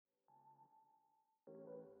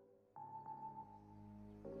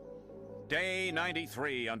Day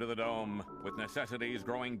 93 under the dome. With necessities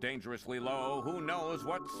growing dangerously low, who knows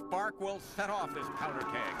what spark will set off this powder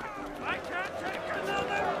keg? I can't take another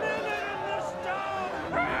minute in this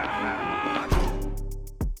dome!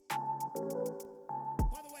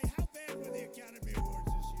 By the way, how bad were the Academy Awards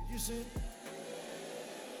this year? Did you see it?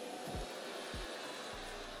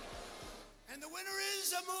 And the winner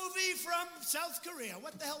is a movie from South Korea.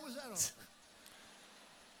 What the hell was that all about?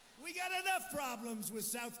 We got enough problems with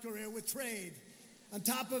South Korea with trade. On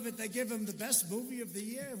top of it, they give him the best movie of the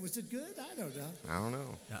year. Was it good? I don't know. I don't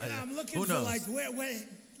know. And I'm looking Who for knows? like where.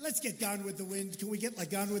 Let's get Gone with the Wind. Can we get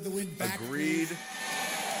like Gone with the Wind back? Agreed.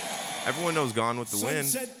 Everyone knows Gone with the Wind.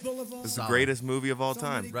 Sunset Boulevard. It's the greatest movie of all So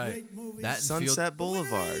time. many Right. great movies. That and Sunset The winner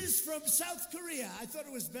Boulevard. is from South Korea. I thought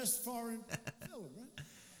it was best foreign film, right?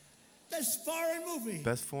 Best foreign movie.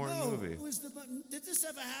 Best foreign No, movie. It was did this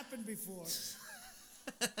ever happen before?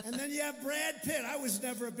 And then you have Brad Pitt. I was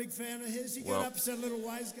never a big fan of his. He Well- got upset, little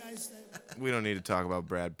wise guy said. We don't need to talk about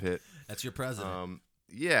Brad Pitt. That's your president.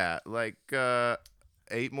 Yeah, like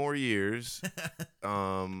 8 more years.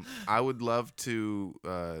 I would love to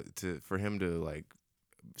for him to like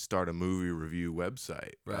start a movie review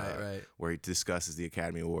website, Right. where he discusses the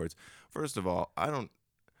Academy Awards. First of all, I don't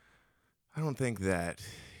think that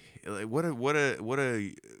like, what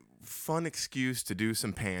a fun excuse to do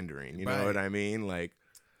some pandering. You know Right. what I mean? Like.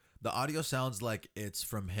 The audio sounds like it's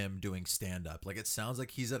from him doing stand-up. Like, it sounds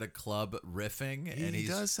like he's at a club riffing, and He he's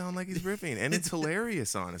does sound like he's riffing, and it's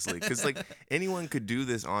hilarious, honestly, because like anyone could do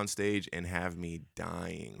this on stage and have me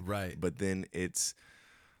dying, Right. But then it's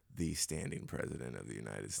the standing president of the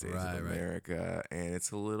United States Right, of right. America, and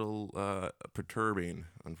it's a little perturbing,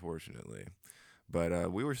 unfortunately.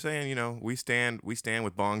 But we were saying, you know, we stand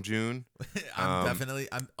with Bong Joon.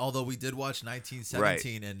 Although we did watch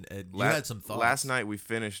 1917, and you had some thoughts. Last night we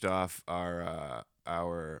finished off our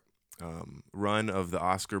run of the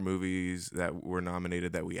Oscar movies that were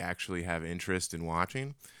nominated that we actually have interest in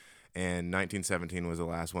watching. And 1917 was the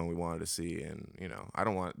last one we wanted to see. And, you know, I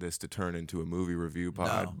don't want this to turn into a movie review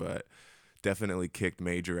pod, No. but definitely kicked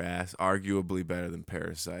major ass. Arguably better than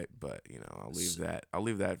Parasite, but, you know, I'll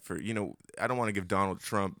leave that for, you know, I don't want to give Donald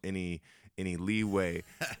Trump any leeway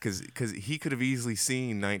because he could have easily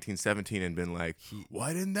seen 1917 and been like,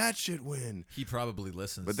 why didn't that shit win? He probably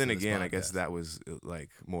listens. But then to this again, I guess podcast. that was like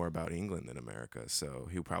more about England than America, so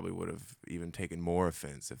he probably would have even taken more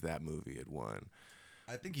offense if that movie had won.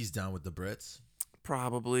 I think he's down with the Brits.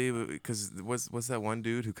 Probably because what's that one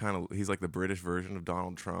dude who he's like the British version of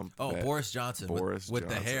Donald Trump? Oh, Boris Johnson. Boris with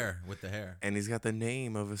the Johnson. hair. With the hair. And he's got the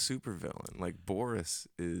name of a supervillain. Like Boris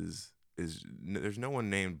is there's no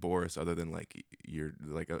one named Boris other than like you're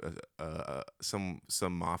like some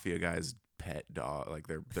mafia guy's pet dog, like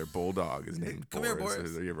their bulldog is named Come Boris,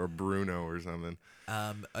 here, Boris. or Bruno or something.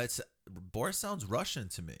 Boris sounds Russian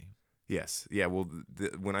to me. Yes, yeah. Well,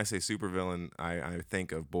 when I say supervillain, I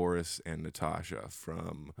think of Boris and Natasha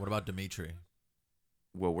from. What about Dmitri?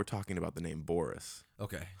 Well, we're talking about the name Boris.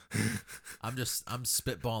 Okay. I'm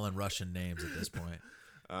spitballing Russian names at this point.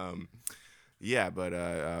 Yeah, but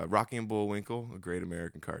Rocky and Bullwinkle, a great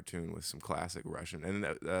American cartoon with some classic Russian, and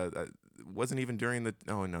that wasn't even during the.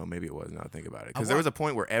 Oh no, maybe it was. Now I think about it, because there was a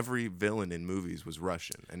point where every villain in movies was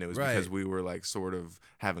Russian, and it was Right. because we were like sort of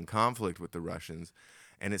having conflict with the Russians.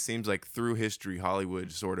 And it seems like through history,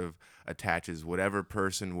 Hollywood sort of attaches whatever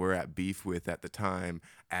person we're at beef with at the time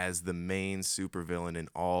as the main supervillain in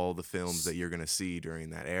all the films that you're going to see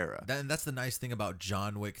during that era. And that's the nice thing about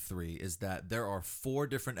John Wick 3 is that there are 4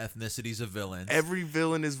 different ethnicities of villains. Every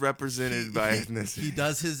villain is represented by ethnicity. He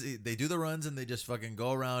does they do the runs and they just fucking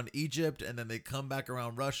go around Egypt and then they come back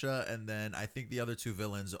around Russia, and then I think the other 2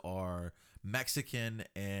 villains are Mexican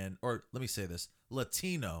or let me say this,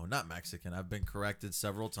 Latino, not Mexican. I've been corrected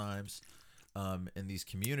several times in these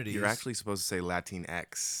communities. You're actually supposed to say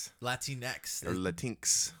Latinx Latinx. or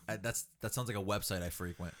Latinx. That sounds like a website I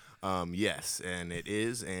frequent. Yes, and it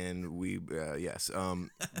is, and we yes.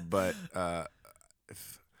 But I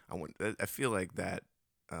feel like that.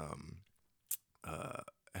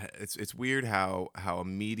 It's weird how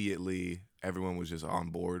immediately everyone was just on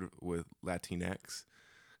board with Latinx.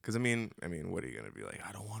 Because I mean, what are you gonna be like?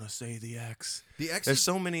 I don't want to say the X. The X There's is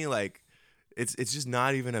so many like, it's just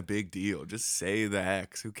not even a big deal. Just say the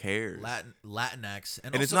X. Who cares? Latinx,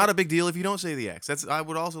 And it's not a big deal if you don't say the X. I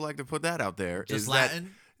would also like to put that out there. Just is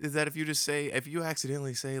Latin? That if you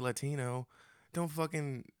accidentally say Latino, don't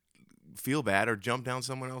fucking feel bad or jump down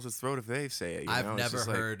someone else's throat if they say it. I've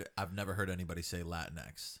never heard anybody say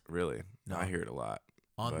Latinx Really? No. I hear it a lot.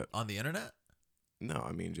 on the internet. No,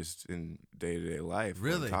 I mean just in day-to-day life.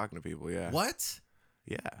 Really? When talking to people, yeah. What?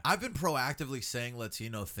 Yeah. I've been proactively saying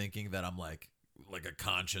Latino, thinking that I'm like a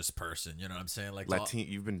conscious person. You know what I'm saying? Like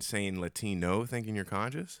You've been saying Latino thinking you're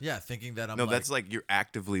conscious? yeah, thinking that I'm No, that's like you're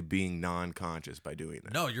actively being non-conscious by doing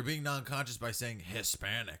that. no, you're being non-conscious by saying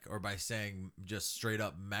Hispanic or by saying just straight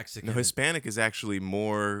up Mexican. No, Hispanic is actually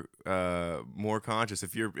more conscious.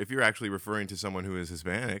 If you're actually referring to someone who is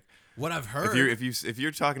Hispanic, What I've heard, if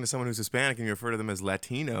you're talking to someone who's Hispanic and you refer to them as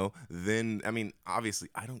Latino, then I mean, obviously,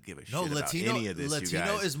 I don't give a no, shit Latino, about any of this. Latino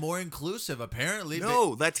you guys. is more inclusive apparently.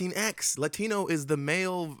 No, Latinx. Latino is the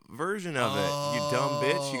male version of it. You dumb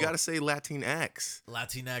bitch. You got to say Latinx.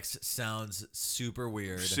 Latinx sounds super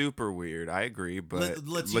weird. Super weird. I agree, but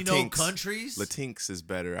Latino Latinx, countries? Latinx is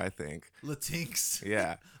better, I think. Latinx.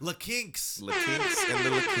 Yeah. Lakinks. Latinx and the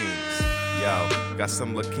Lakinks. Yo, got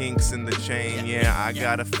some Lakinks in the chain. Yeah, I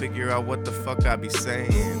gotta figure out what the fuck I be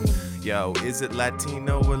saying. Yo, is it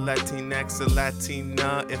Latino or Latinx or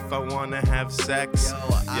Latina if I wanna have sex?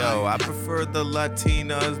 Yo, I prefer the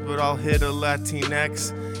Latinas, but I'll hit a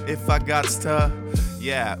Latinx if I got to.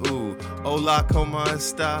 Yeah, ooh, hola, como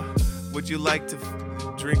esta? Would you like to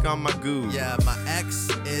drink on my goo? Yeah, my ex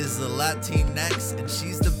is a Latinx and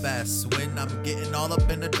she's the best when I'm getting all up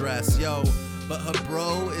in the dress, yo. But her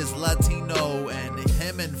bro is Latino and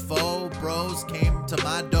him and foe bros came to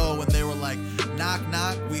my door and they were like, knock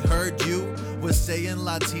knock, we heard you was saying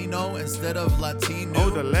Latino instead of Latino.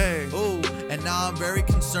 Odale. Ooh, and now I'm very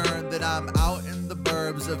concerned that I'm out in the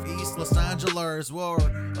burbs of East Los Angeles. Whoa,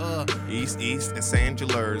 East Los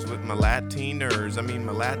Angeles with my Latiners. I mean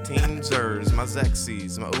my Latinzers, my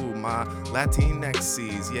Zexies, my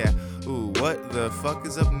Latinxes. Yeah. Ooh, what the fuck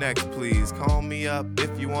is up next, please? Call me up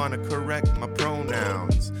if you wanna correct my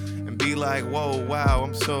pronouns and be like, whoa, wow,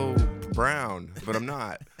 I'm so brown, but I'm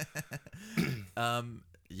not.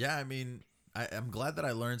 yeah, I mean, I'm glad that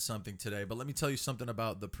I learned something today, but let me tell you something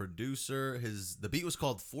about the producer. The beat was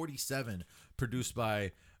called 47, produced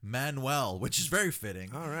by Manuel, which is very fitting.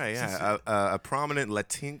 All right, yeah, a prominent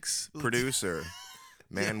Latinx producer,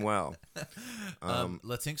 Manuel.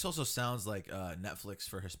 Latinx also sounds like Netflix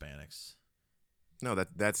for Hispanics. No,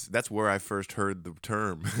 that's where I first heard the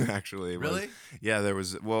term. Actually, Really? Yeah, there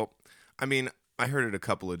was. Well, I mean, I heard it a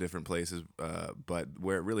couple of different places, but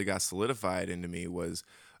where it really got solidified into me was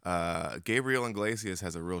Gabriel Iglesias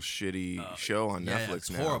has a real shitty show on Netflix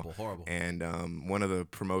it's now. horrible. And one of the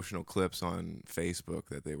promotional clips on Facebook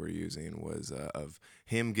that they were using was of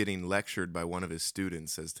him getting lectured by one of his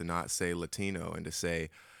students as to not say Latino and to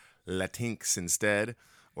say Latinx instead,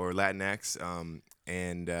 or Latinx.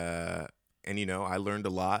 And you know, I learned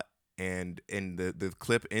a lot. And the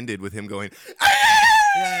clip ended with him going,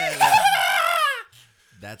 Yeah.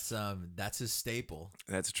 That's his staple.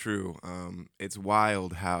 That's true. It's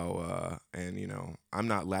wild how, and you know, I'm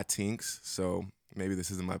not Latinx, so maybe this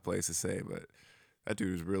isn't my place to say, but that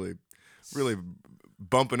dude is really, really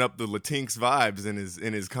bumping up the Latinx vibes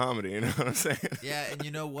in his comedy. You know what I'm saying? Yeah, and you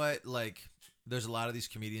know what? Like, there's a lot of these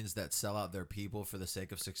comedians that sell out their people for the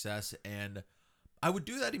sake of success, and I would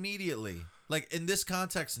do that immediately. Like, in this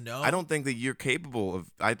context, no. I don't think that you're capable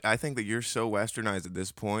of. I think that you're so westernized at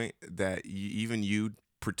this point that even you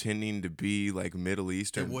pretending to be like Middle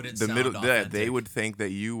Eastern, It wouldn't sound authentic. Yeah, they would think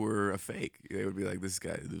that you were a fake. They would be like, this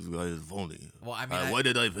guy is phony. Well, I mean, why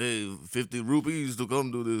did I pay 50 rupees to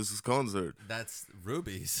come to this concert? That's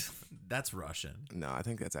rubies. That's Russian. No, I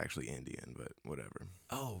think that's actually Indian, but whatever.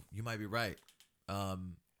 Oh, you might be right.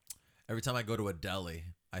 Every time I go to a deli,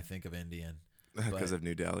 I think of Indian. Because of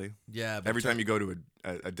New Delhi. Yeah. But Every time you go to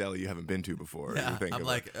a deli you haven't been to before, yeah, you think I'm of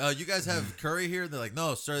like, you guys have curry here? They're like,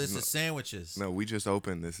 no, sir, this is sandwiches. No, we just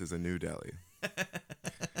opened. This is a New Delhi.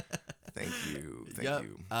 Thank you. Thank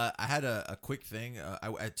you. I had a quick thing.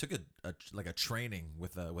 I took a training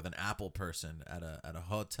with an Apple person at a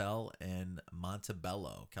hotel in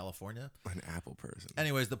Montebello, California. An Apple person.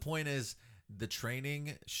 Anyways, the point is, the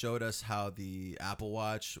training showed us how the Apple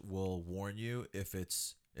Watch will warn you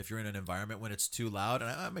if you're in an environment when it's too loud. And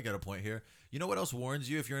I may get a point here. You know what else warns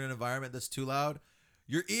you if you're in an environment that's too loud?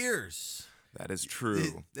 Your ears. That is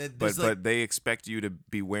true. There's but they expect you to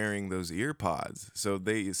be wearing those ear pods. So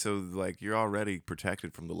like you're already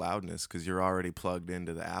protected from the loudness because you're already plugged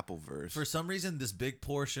into the Appleverse. For some reason, this big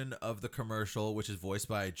portion of the commercial, which is voiced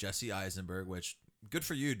by Jesse Eisenberg, which good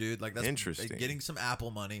for you, dude. Like, that's interesting. Getting some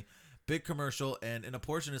Apple money. Big commercial, and in a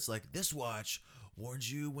portion it's like, this watch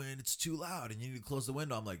warns you when it's too loud and you need to close the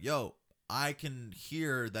window. I'm like, yo, I can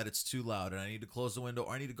hear that it's too loud and I need to close the window,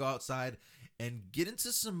 or I need to go outside and get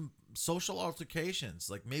into some social altercations.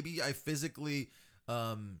 Like, maybe I physically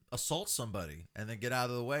assault somebody and then get out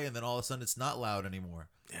of the way, and then all of a sudden it's not loud anymore.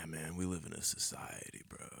 Yeah, man, we live in a society,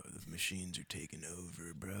 bro. The machines are taking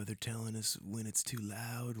over, bro. They're telling us when it's too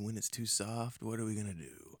loud, when it's too soft. What are we gonna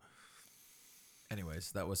do?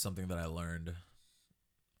 Anyways, that was something that I learned.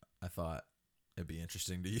 I thought it'd be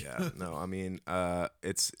interesting to you. Yeah, no, I mean,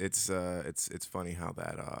 it's funny how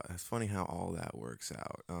it's funny how all that works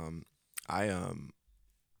out.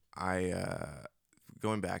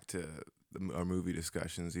 Going back to our movie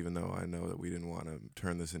discussions, even though I know that we didn't want to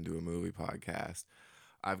turn this into a movie podcast,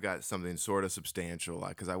 I've got something sort of substantial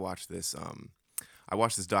because I watched this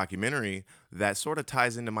documentary that sort of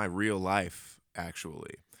ties into my real life,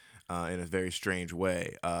 actually. In a very strange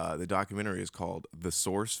way. The documentary is called The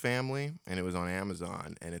Source Family, and it was on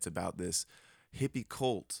Amazon, and it's about this hippie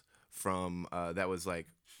cult from that was like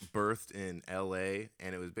birthed in LA,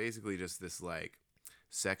 and it was basically just this like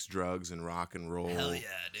sex, drugs, and rock and roll. Hell yeah,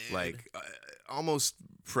 dude. Like almost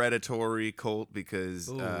predatory cult because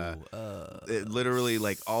it literally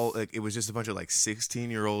like it was just a bunch of like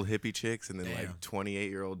 16-year-old hippie chicks and then like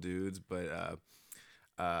 28-year-old dudes. But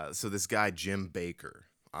so this guy Jim Baker,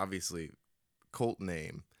 obviously cult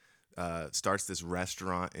name, starts this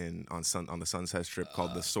restaurant on the Sunset Strip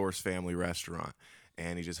called the Source Family Restaurant,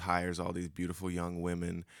 and he just hires all these beautiful young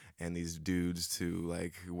women and these dudes to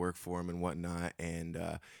like work for him and whatnot. And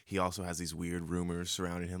he also has these weird rumors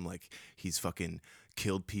surrounding him, like he's fucking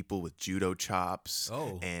killed people with judo chops.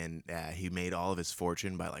 And he made all of his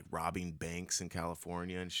fortune by like robbing banks in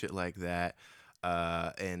California and shit like that.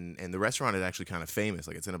 And the restaurant is actually kind of famous.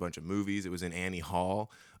 Like it's in a bunch of movies. It was in Annie Hall.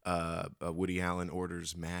 Woody Allen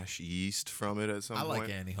orders mash yeast from it at some point. I like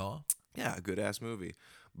Annie Hall. Yeah, a good ass movie.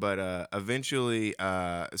 But eventually,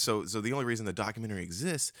 so the only reason the documentary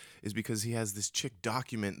exists is because he has this chick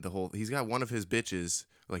document the whole. He's got one of his bitches.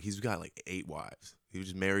 Like he's got like 8 wives. He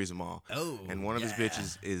just marries them all. And one of his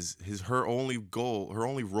bitches is her only goal, her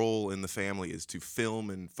only role in the family is to film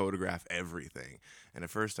and photograph everything. And at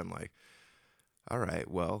first I'm like, all right,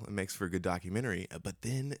 well, it makes for a good documentary. But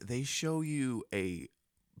then they show you a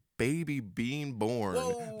baby being born.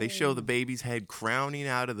 Whoa. They show the baby's head crowning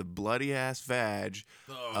out of the bloody ass vag.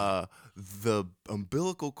 The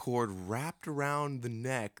umbilical cord wrapped around the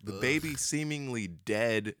neck. The baby seemingly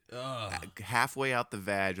dead. Halfway out the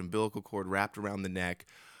vag, umbilical cord wrapped around the neck.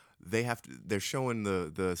 They're showing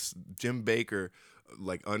the Jim Baker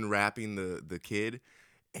like unwrapping the kid,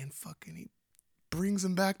 and fucking he brings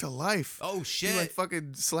him back to life. Oh shit. He like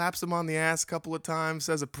fucking slaps him on the ass a couple of times,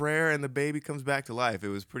 says a prayer, and the baby comes back to life. It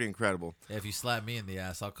was pretty incredible. Yeah, if you slap me in the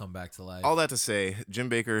ass, I'll come back to life. All that to say, Jim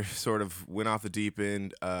Baker sort of went off the deep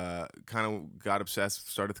end, kind of got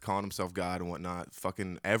obsessed, started calling himself God and whatnot,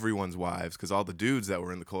 fucking everyone's wives, because all the dudes that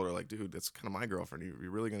were in the cult are like, dude, that's kind of my girlfriend. You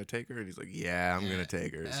really going to take her? And he's like, yeah, I'm going to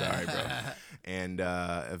take her. Sorry, bro. And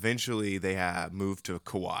eventually they moved to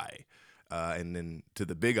Kauai and then to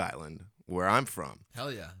the Big Island, where I'm from.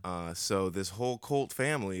 Hell yeah. So this whole cult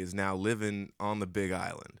family is now living on the Big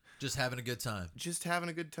Island. Just having a good time. Just having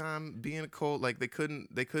a good time, being a cult. Like they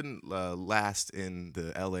couldn't last in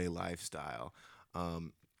the LA lifestyle.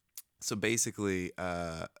 So basically,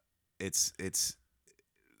 it's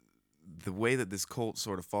the way that this cult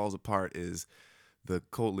sort of falls apart is the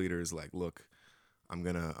cult leader is like, look, I'm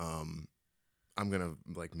gonna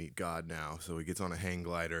like meet God now. So he gets on a hang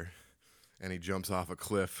glider. And he jumps off a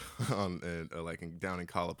cliff down in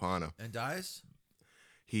Kalapana. And dies?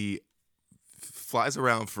 He flies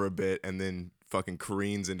around for a bit and then fucking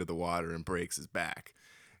careens into the water and breaks his back.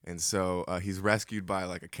 And so he's rescued by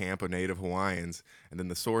like a camp of native Hawaiians. And then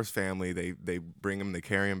the Source family, they bring him, they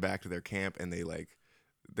carry him back to their camp, and they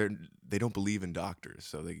don't believe in doctors,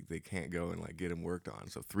 so they can't go and like get him worked on.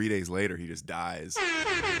 So 3 days later, he just dies. 3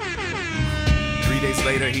 days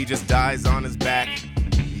later, he just dies on his back.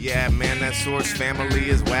 Yeah, man, that Source family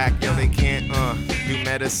is whack. Yo, they can't do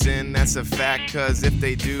medicine, that's a fact. Cause if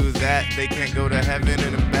they do that, they can't go to heaven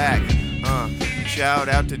and back. Shout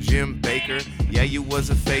out to Jim Baker. Yeah, you was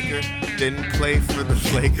a faker. Didn't play for the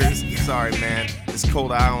Lakers. Sorry, man. It's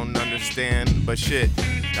cold, I don't understand. But shit,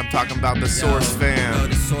 I'm talking about the Source fam. Yo,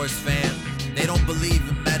 the Source fam. They don't believe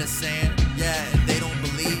in medicine. Yeah, they don't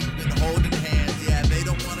believe in holding hands. Yeah, they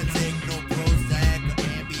don't want to take no Prozac or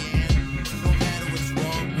Ambien. No matter what's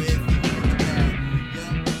wrong with you in the bag.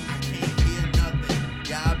 Yeah, I can't hear nothing.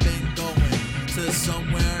 Yeah, I've been going to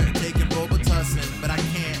somewhere and taking Robitussin, but I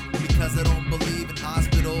can't because I don't believe in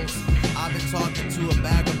hospitals. I've been talking to a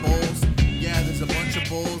bag of bowls. Yeah, there's a bunch of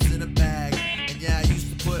bowls in a bag. And yeah, I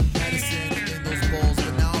used to put medicine in those bowls,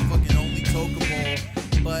 but now I'm fucking only toke a bowl.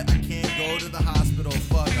 But I can't go to the hospital.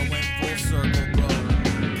 Fuck, I went full circle, bro.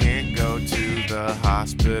 Can't go to the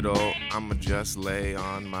hospital. I'ma just lay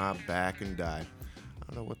on my back and die. I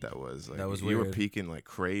don't know what that was. Like, That was you were weird. peaking like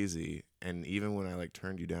crazy, and even when I like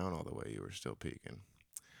turned you down all the way, you were still peaking.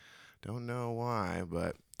 Don't know why,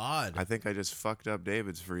 but Odd. I think I just fucked up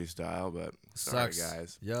David's freestyle. But sorry, Sucks.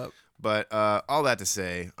 guys. Yep. But all that to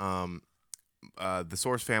say, the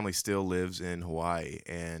Source family still lives in Hawaii,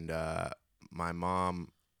 and my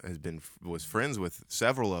mom was friends with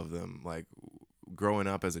several of them. Like growing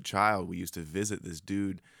up as a child, we used to visit this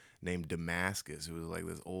dude named Damascus, who was like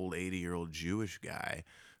this old 80-year-old Jewish guy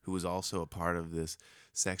who was also a part of this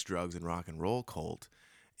sex, drugs, and rock and roll cult.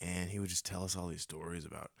 And he would just tell us all these stories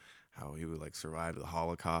about how he would like survive the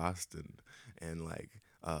Holocaust and like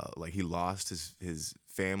he lost his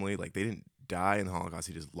family. Like they didn't die in the Holocaust,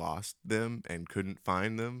 he just lost them and couldn't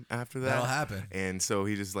find them after that. That'll happen. And so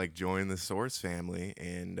he just like joined the Source family,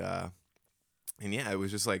 and yeah, it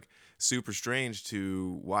was just like super strange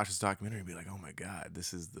to watch this documentary and be like, oh my God,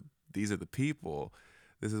 these are the people.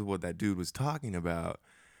 This is what that dude was talking about.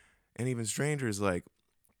 And even stranger is like,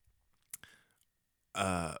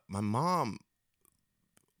 my mom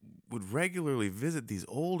would regularly visit these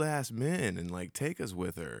old ass men and like take us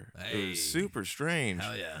with her. It Hey. was super strange.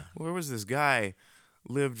 Hell yeah. Where was this guy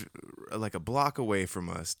lived like a block away from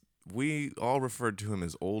us? We all referred to him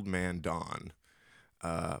as Old Man Don.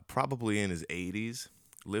 Probably in his 80s,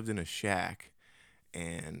 lived in a shack,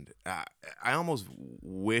 and I almost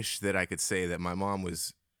wish that I could say that my mom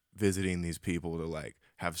was visiting these people to like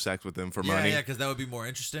have sex with them for Yeah, money. yeah, because that would be more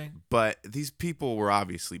interesting. But these people were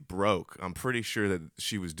obviously broke. I'm pretty sure that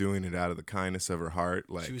she was doing it out of the kindness of her heart.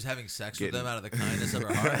 Like She was having sex with getting- them out of the kindness of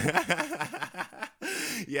her heart.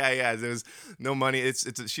 yeah. There was no money.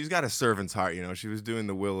 She's got a servant's heart. You know, she was doing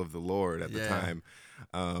the will of the Lord at the Yeah. time.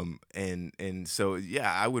 And so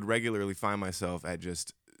yeah, I would regularly find myself at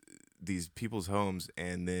just these people's homes,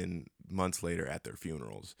 and then months later at their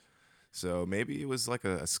funerals. So maybe it was like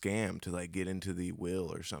a scam to like get into the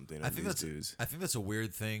will or something. I Of think these that's dudes. I think that's a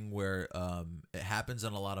weird thing where it happens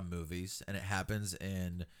in a lot of movies, and it happens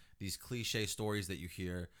in these cliche stories that you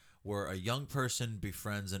hear where a young person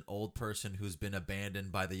befriends an old person who's been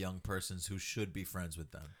abandoned by the young persons who should be friends with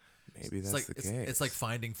them. Maybe It's that's like the it's, case. it's like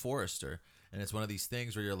Finding Forrester, and it's one of these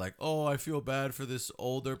things where you're like, oh, I feel bad for this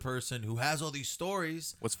older person who has all these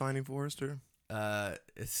stories. What's Finding Forrester?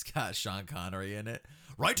 It's got Sean Connery in it.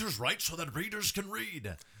 Writers write so that readers can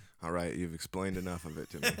read. All right, you've explained enough of it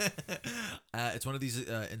to me. It's one of these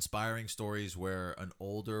inspiring stories where an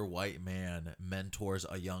older white man mentors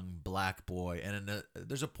a young black boy, and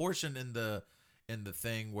there's a portion in the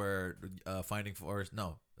thing where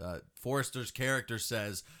Forrester's character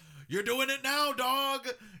says, "You're doing it now, dog."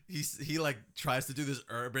 He like tries to do this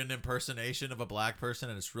urban impersonation of a black person,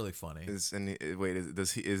 and it's really funny. Is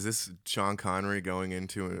this Sean Connery going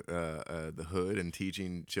into the hood and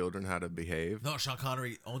teaching children how to behave? No, Sean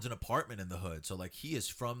Connery owns an apartment in the hood, so like he is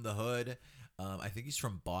from the hood. I think he's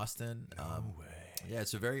from Boston. No way. Yeah,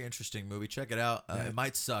 it's a very interesting movie. Check it out. It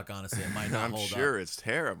might suck, honestly. It might not I'm hold sure up. it's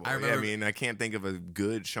terrible. I I remember- mean, I can't think of a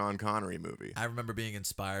good Sean Connery movie. I remember being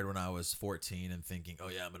inspired when I was 14 and thinking, oh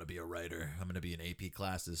yeah, I'm going to be a writer. I'm going to be in AP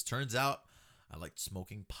classes. Turns out I liked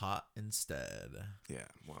smoking pot instead. Yeah,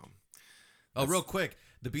 well, Oh, real quick.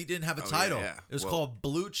 The beat didn't have a Oh, title. yeah. It was Well, called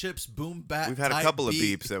Blue Chips Boom Bat. we've had a Type couple of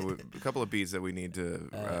Beat. beats that we need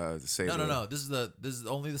to say. No. This is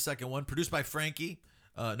only the second one. Produced by Frankie.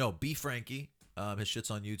 B Frankie. His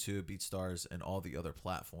shit's on YouTube, BeatStars, and all the other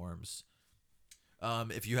platforms.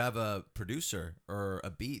 If you have a producer or a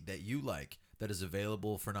beat that you like that is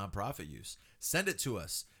available for nonprofit use, send it to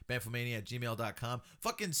us. Banfomania@gmail.com.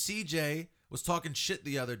 Fucking CJ was talking shit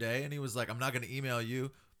the other day, and he was like, "I'm not gonna email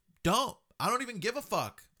you." I don't even give a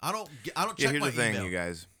fuck. I don't Yeah, check here's my the thing, email. you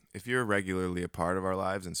guys. If you're regularly a part of our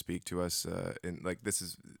lives and speak to us, and like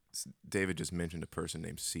David just mentioned a person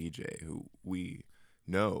named CJ who we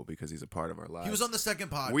know because he's a part of our lives. He was on the second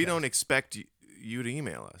podcast. We don't expect you to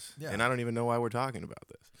email us, Yeah. and I don't even know why we're talking about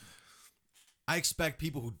this. I expect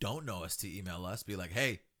people who don't know us to email us, be like,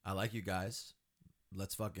 "Hey, I like you guys.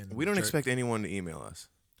 Let's fucking." We don't jerk." expect anyone to email us,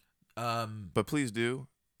 but please do.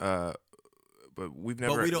 But we've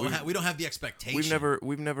never. But we don't have the expectation.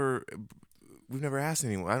 We've never asked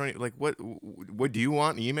anyone. I don't like what do you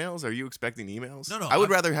want emails? Are you expecting emails? No, I would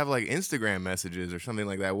I'm- rather have like Instagram messages or something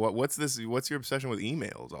like that. What's this? What's your obsession with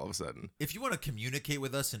emails all of a sudden? If you want to communicate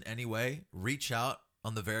with us in any way, reach out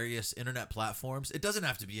on the various internet platforms. It doesn't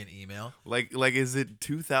have to be an email. Like is it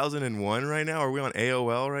 2001 right now? Are we on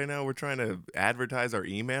AOL right now? We're trying to advertise our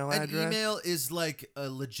email An address. email is like a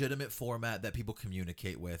legitimate format that people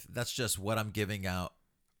communicate with. That's just what I'm giving out.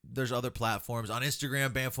 There's other platforms on Instagram,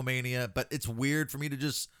 Banfomania, but it's weird for me to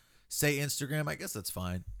just say Instagram, I guess that's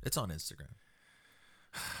fine. It's on Instagram.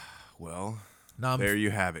 Well, Now I'm there you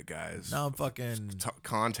have it, guys. now I'm fucking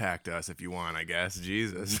Contact us if you want, I guess.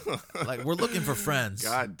 Jesus. like we're looking for friends.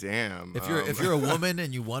 God damn. If you're a woman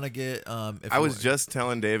and you want to get if I you was wa- just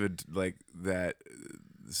telling David like that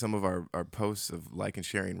some of our posts of like and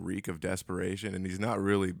sharing reek of desperation, and he's not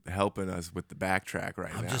really helping us with the backtrack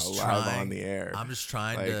right I'm now just live trying on the air. I'm just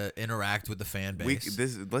trying Like, to interact with the fan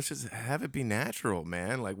base. Let's just have it be natural,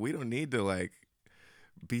 man. Like we don't need to like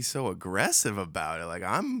be so aggressive about it. Like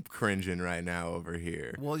I'm cringing right now over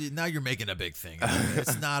here. Well, now you're making a big thing. out of it.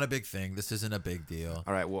 It's not a big thing. This isn't a big deal.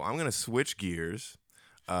 All right, well, I'm gonna switch gears.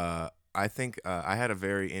 I think I had a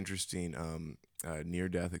very interesting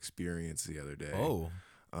near-death experience the other day. Oh,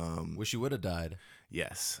 wish you would have died.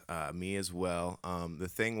 Yes, me as well. The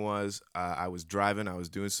thing was, I was driving, I was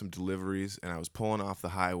doing some deliveries, and I was pulling off the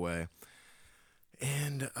highway,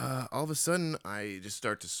 and all of a sudden, I just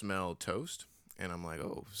start to smell toast, and I'm like,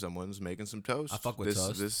 oh, someone's making some toast. I fuck with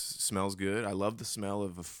toast. This smells good. I love the smell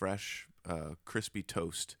of a fresh, crispy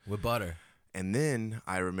toast. With butter. And then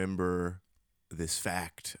I remember this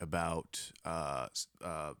fact about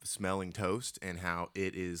smelling toast and how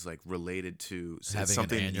it is like related to Having an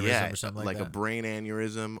something, aneurysm or something like a that? brain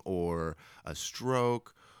aneurysm or a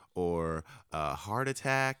stroke or a heart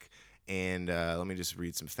attack. And let me just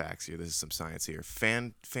read some facts here. This is some science here.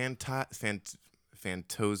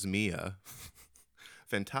 Phantosmia.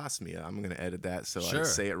 Phantosmia. I'm going to edit that so I Sure.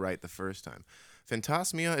 say it right the first time.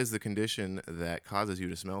 Phantosmia is the condition that causes you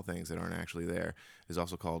to smell things that aren't actually there. It is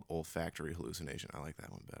also called olfactory hallucination. I like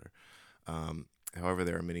that one better. However,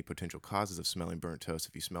 there are many potential causes of smelling burnt toast.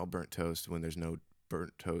 If you smell burnt toast when there's no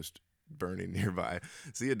burnt toast burning nearby,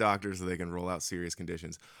 see a doctor so they can rule out serious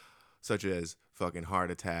conditions such as fucking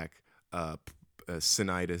heart attack,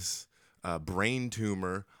 tinnitus, brain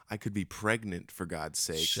tumor. I could be pregnant, for God's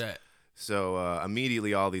sake. Shit. So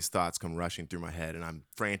immediately all these thoughts come rushing through my head, and I'm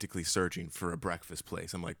frantically searching for a breakfast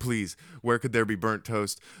place. I'm like, please, where could there be burnt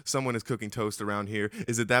toast? Someone is cooking toast around here.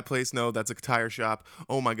 Is it that place? No, that's a tire shop.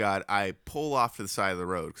 Oh my God. I pull off to the side of the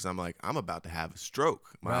road because I'm like, I'm about to have a stroke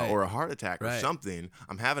Right. or a heart attack or Right. something.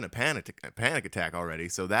 I'm having a panic attack already.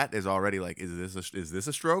 So that is already like, is this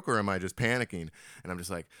a stroke or am I just panicking? And I'm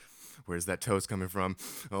just like, where's that toast coming from?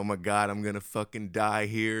 Oh my God, I'm going to fucking die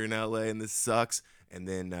here in LA and this sucks. And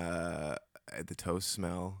then the toast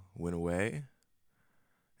smell went away,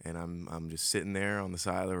 and I'm just sitting there on the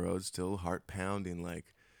side of the road, still heart pounding, like,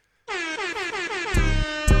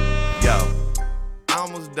 yo, I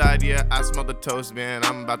almost died. Yeah, I smelled the toast, man.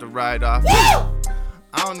 I'm about to ride off.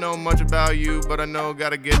 I don't know much about you, but I know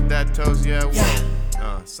gotta get that toast. Yeah, whoa.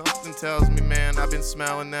 Something tells me, man, I've been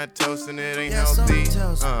smelling that toast and it ain't healthy. something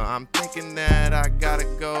tells me. I'm thinking that I gotta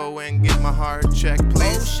go and get my heart checked, Oh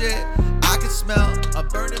please. shit, I can smell a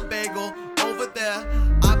burning bagel over there.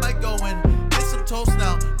 I might go and get some toast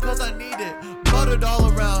now, cause I need it buttered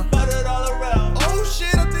all around. Oh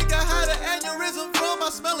shit, I think I had an aneurysm from my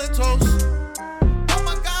smelling toast. Oh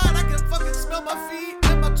my God, I can fucking smell my feet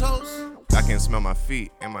and my toes. I can smell my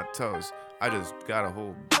feet and my toes. I just got a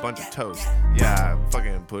whole bunch of toast. Yeah, I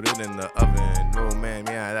fucking put it in the oven. Oh man,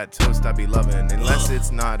 yeah, that toast I be loving. Unless it's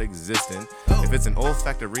not existent. If it's an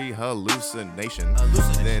olfactory hallucination,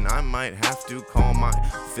 then I might have to call my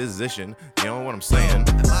physician. You know what I'm saying?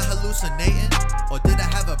 Am I hallucinating? Or did I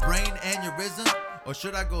have a brain aneurysm? Or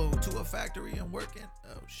should I go to a factory and work in?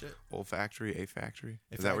 Oh shit. Olfactory, afactory.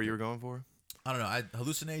 Is that what you were going for? I don't know.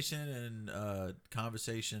 Hallucination and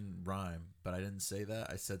conversation rhyme, but I didn't say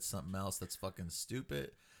that. I said something else that's fucking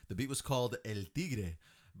stupid. The beat was called El Tigre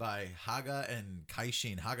by Haga and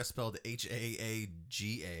Kaishin. Haga spelled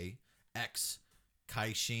Haaga X.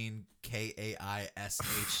 Kaishin Kaisheen.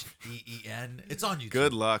 It's on YouTube.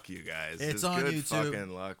 Good luck, you guys. It's Just on good YouTube. fucking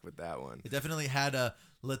luck with that one. It definitely had a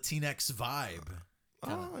Latinx vibe.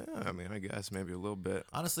 Oh, yeah. I mean, I guess maybe a little bit.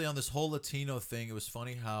 Honestly, on this whole Latino thing, it was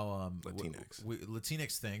funny how Latinx.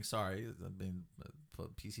 Latinx thing. Sorry, I mean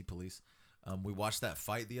PC police. We watched that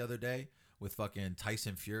fight the other day with fucking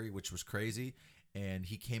Tyson Fury, which was crazy, and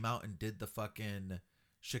he came out and did the fucking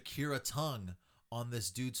Shakira tongue on this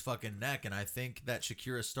dude's fucking neck, and I think that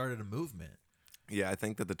Shakira started a movement. Yeah, I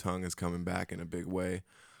think that the tongue is coming back in a big way.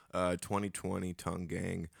 2020 tongue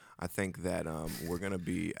gang. I think that we're gonna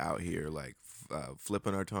be out here like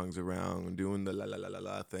flipping our tongues around and doing the la la la la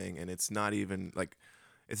la thing, and it's not even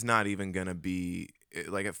gonna be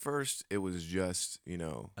like at first it was just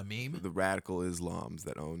A meme. the radical Islams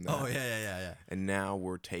that own that. Oh yeah. And now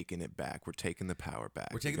we're taking it back. We're taking the power back.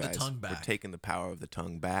 We're taking you the guys. tongue back. We're taking the power of the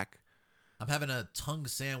tongue back. I'm having a tongue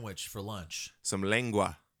sandwich for lunch. Some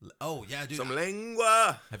lengua. Oh yeah, dude. Some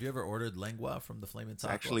lengua. Have you ever ordered lengua from the Flamin' It's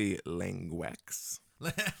Taco? actually lenguex.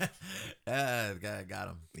 Got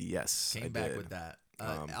him. Yes, Came I back did. with that.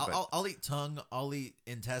 But- I'll eat tongue. I'll eat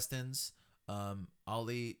intestines. I'll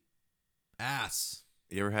eat ass.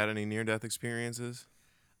 You ever had any near-death experiences?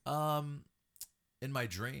 In my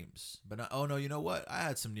dreams, but not, oh no, you know what? I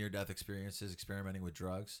had some near-death experiences experimenting with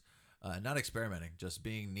drugs. Not experimenting, just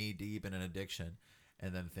being knee-deep in an addiction,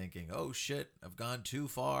 and then thinking, "Oh shit, I've gone too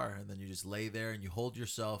far," and then you just lay there and you hold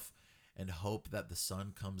yourself and hope that the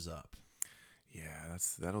sun comes up. Yeah,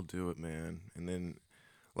 that'll do it, man. And then,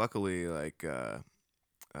 luckily, like the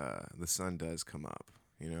sun does come up.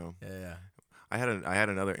 You know, Yeah. I had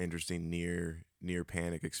another interesting near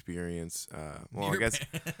panic experience. Well, I guess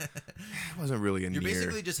it wasn't really a You're near.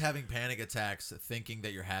 basically just having panic attacks, thinking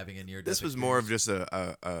that you're having a near-death. This was more of just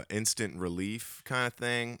a instant relief kind of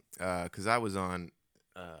thing. Because I was on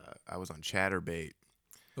ChatterBait,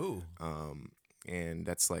 Ooh. and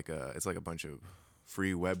that's like it's like a bunch of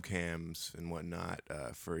free webcams and whatnot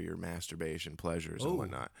for your masturbation pleasures and Ooh.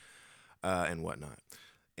 whatnot.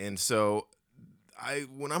 And so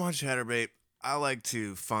when I'm on ChatterBait, I like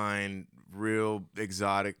to find real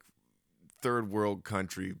exotic third world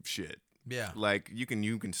country shit. Yeah. Like you can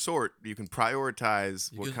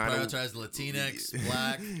prioritize You what can kind prioritize Latinx,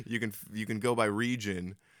 black. you can go by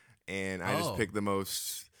region, and I just Oh. pick the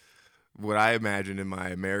most, what I imagine in my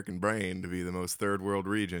American brain to be the most third world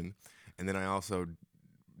region, and then I also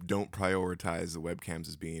don't prioritize the webcams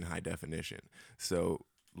as being high definition. So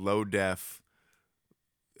low def,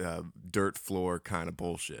 dirt floor kind of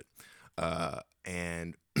bullshit.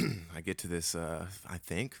 And I get to this, I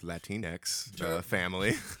think, Latinx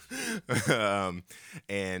family.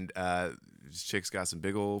 And this chick's got some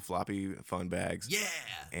big old floppy fun bags. Yeah.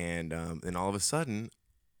 And then all of a sudden,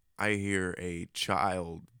 I hear a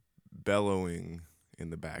child bellowing in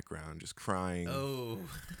the background, just crying. Oh.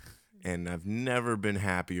 And I've never been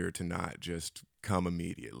happier to not just come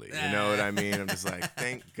immediately. You know what I mean? I'm just like,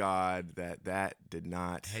 thank God that did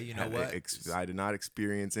not. Hey, you know what? I did not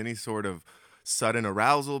experience any sort of sudden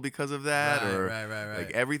arousal because of that, Right.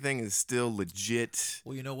 like everything is still legit.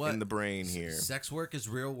 Well, you know what? In the brain here. Sex work is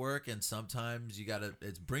real work, and sometimes you gotta.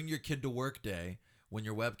 It's bring your kid to work day when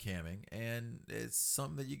you're webcamming, and it's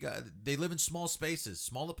something that you got. They live in small spaces,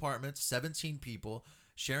 small apartments, 17 people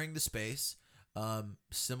sharing the space.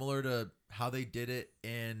 Similar to how they did it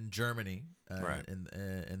in Germany, Right.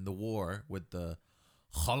 in the war with the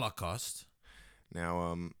Holocaust.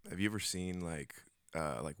 Now, have you ever seen like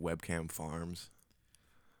webcam farms?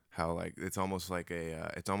 How like it's almost like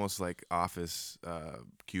office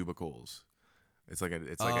cubicles. It's like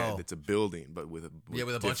it's a building, but with a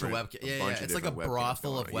bunch of webcams. Yeah. It's like a different webcams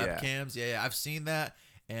brothel of going on. Yeah. webcams. Yeah. I've seen that,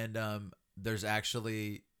 and there's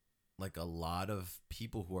actually like a lot of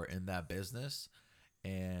people who are in that business,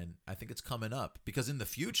 and I think it's coming up because in the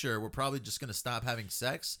future we're probably just gonna stop having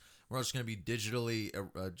sex. We're just gonna be digitally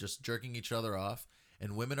just jerking each other off,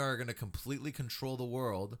 and women are gonna completely control the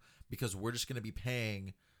world because we're just gonna be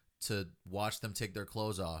paying to watch them take their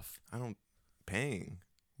clothes off. Paying.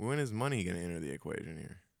 When is money going to enter the equation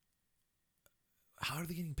here? How are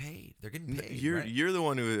they getting paid? They're getting paid. You're right? you're the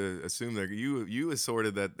one who assumed that you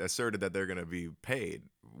asserted that they're going to be paid.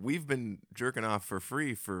 We've been jerking off for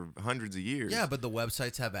free for hundreds of years. Yeah, but the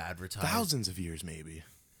websites have advertising. Thousands of years, maybe.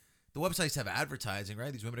 The websites have advertising,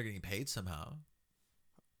 right? These women are getting paid somehow.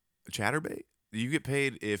 ChatterBait? You get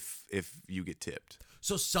paid if you get tipped.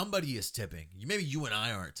 So somebody is tipping. Maybe you and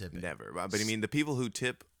I aren't tipping. Never. But I mean, the people who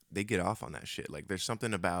tip, they get off on that shit. Like, there's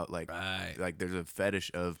something about, like, Right. like there's a fetish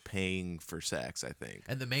of paying for sex, I think.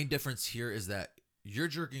 And the main difference here is that you're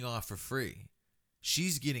jerking off for free.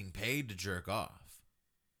 She's getting paid to jerk off.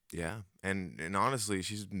 Yeah. And honestly,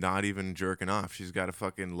 she's not even jerking off. She's got a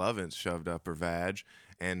fucking lovin's shoved up her vag,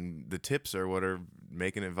 and the tips are what are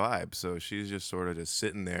making it vibe. So she's just sort of just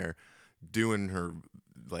sitting there doing her,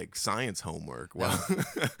 like, science homework. Wow.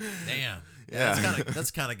 Damn. Yeah.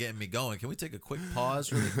 That's kind of getting me going. Can we take a quick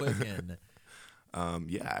pause really quick and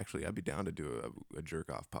Yeah, actually, I'd be down to do a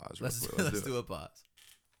jerk off pause. real let's quick. do a pause.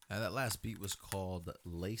 That last beat was called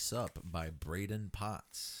 "Lace Up" by Braden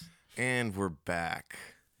Potts. And we're back.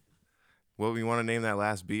 Well, we want to name that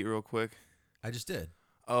last beat real quick? I just did.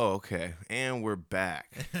 Oh, okay. And we're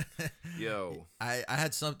back. Yo. I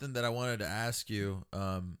had something that I wanted to ask you.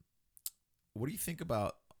 What do you think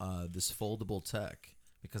about this foldable tech?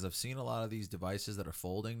 Because I've seen a lot of these devices that are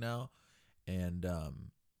folding now, and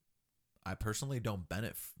I personally don't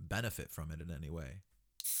benefit from it in any way.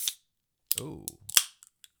 Ooh,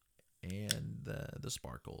 and the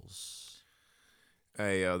sparkles.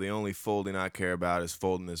 Hey, the only folding I care about is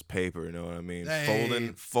folding this paper. You know what I mean? Hey.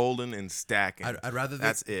 Folding, and stacking. I'd rather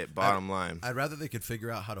that's it. Bottom line. I'd rather they could figure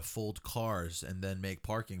out how to fold cars and then make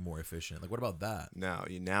parking more efficient. Like, what about that?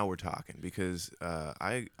 Now we're talking because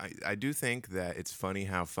I do think that it's funny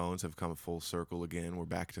how phones have come full circle again. We're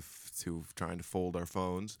back to trying to fold our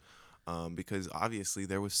phones. Because obviously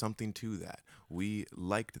there was something to that. We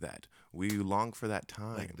liked that. We longed for that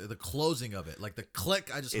time. Like the closing of it, like the click.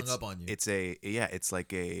 I just hung up on you. It's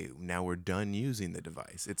like now we're done using the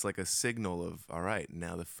device. It's like a signal of all right,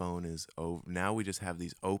 now the phone is over. Now we just have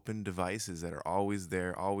these open devices that are always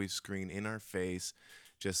there, always screen in our face,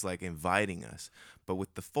 just like inviting us. But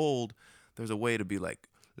with the fold, there's a way to be like,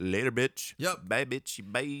 later, bitch. Yep. Bye, bitch.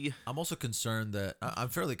 Bye. I'm also concerned that I'm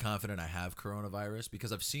fairly confident I have coronavirus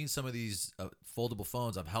because I've seen some of these foldable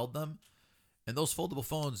phones. I've held them, and those foldable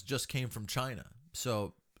phones just came from China.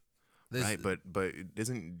 So, right, but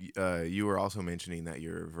isn't you were also mentioning that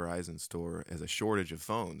your Verizon store has a shortage of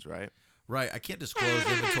phones, right? Right. I can't disclose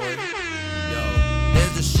inventory. Yo,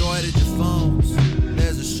 there's a shortage of phones.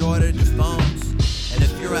 There's a shortage of phones, and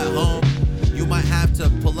if you're at home, you might have to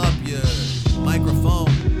pull up your microphone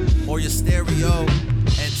or your stereo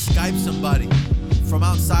and Skype somebody from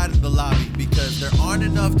outside of the lobby because there aren't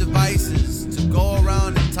enough devices to go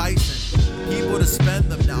around enticing people to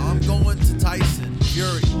spend them. Now I'm going to Tyson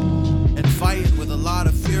Fury and fighting with a lot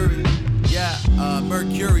of fury. Yeah,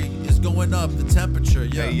 mercury is going up, the temperature.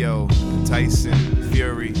 Yeah. Hey yo, Tyson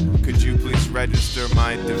Fury, could you please register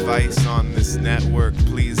my device on this network?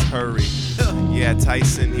 Please hurry. Yeah,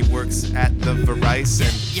 Tyson, he works at the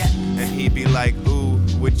Verizon. Yeah. And he be like, ooh,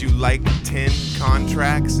 would you like 10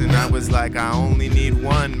 contracts? And I was like, I only need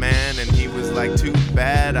one, man. And he was like, too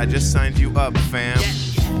bad, I just signed you up, fam.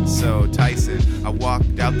 So Tyson, I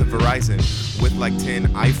walked out the Verizon with like 10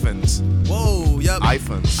 iPhones. Whoa, yep.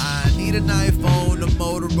 iPhones. I need an iPhone, a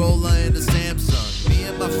Motorola, and a Samsung. Me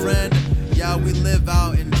and my friend, yeah, we live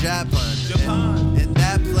out in Japan. And in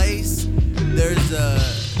that place, there's a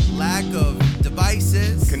lack of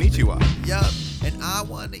devices. Konnichiwa. Yup. And I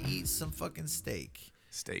want to eat some fucking steak.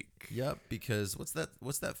 Steak. Yup, because what's that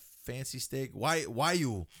fancy steak?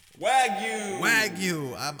 Wagyu.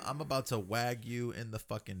 I'm about to wag you in the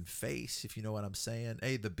fucking face, if you know what I'm saying.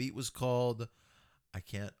 Hey, the beat was called I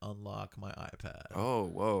Can't Unlock My iPad. Oh,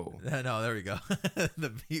 whoa. No, there we go.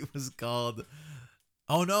 The beat was called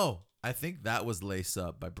Oh no. I think that was Lace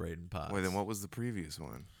Up by Braden Potts. Wait, then what was the previous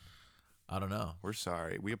one? I don't know. We're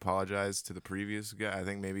sorry. We apologize to the previous guy. I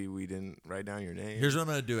think maybe we didn't write down your name. Here's what I'm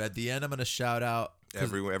going to do. At the end, I'm going to shout out.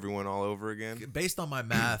 Everyone all over again. Based on my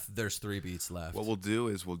math, there's 3 beats left. What we'll do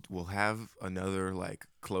is we'll have another like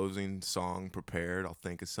closing song prepared. I'll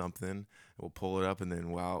think of something. We'll pull it up, and then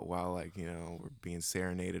while like we're being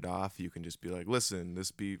serenaded off, you can just be like, listen,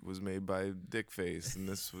 this beat was made by Dickface, and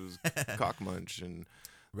this was Cockmunch, and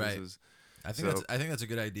right. This was, I think that's a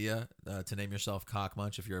good idea to name yourself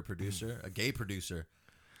Cockmunch if you're a producer, a gay producer.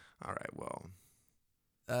 All right, well,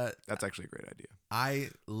 that's actually a great idea. I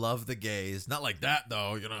love the gays, not like that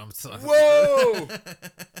though. I'm sorry. Whoa,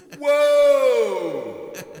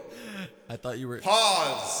 whoa! I thought you were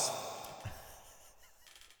pause,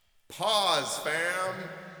 fam.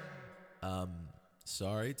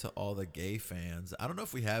 Sorry to all the gay fans. I don't know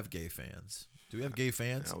if we have gay fans. Do we have gay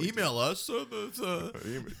fans? No, Email us.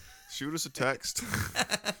 Shoot us a text.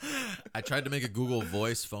 I tried to make a Google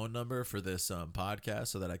Voice phone number for this podcast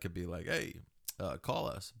so that I could be like, hey, call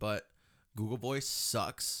us. But Google Voice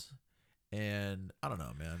sucks. And I don't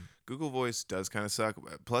know, man. Google Voice does kind of suck.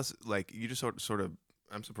 Plus, like, you just sort of,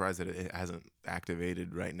 I'm surprised that it hasn't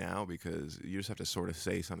activated right now because you just have to sort of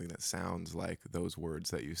say something that sounds like those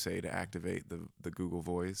words that you say to activate the Google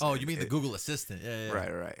Voice. Oh, you mean the Google Assistant? Yeah.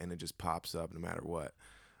 Right. And it just pops up no matter what,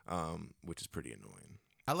 which is pretty annoying.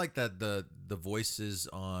 I like that the voices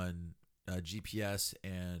on GPS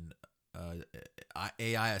and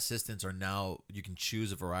AI assistants are now, you can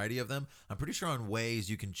choose a variety of them. I'm pretty sure on Waze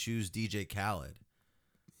you can choose DJ Khaled.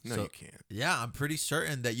 No, you can't. Yeah, I'm pretty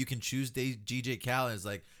certain that you can choose DJ Khaled. It's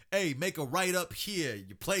like, hey, make a right up here.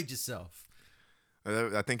 You played yourself.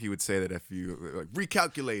 I think he would say that if you like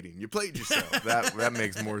recalculating, you played yourself. That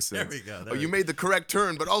makes more sense. There we go. You made the correct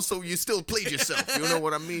turn, but also you still played yourself. You know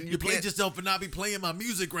what I mean? You played yourself and not be playing my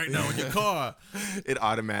music right now in your car. It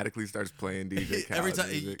automatically starts playing DJ Khaled every time.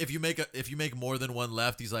 music. If you make more than one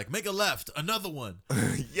left, he's like, make a left, another one.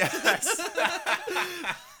 Yes.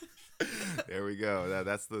 There we go.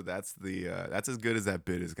 That's as good as that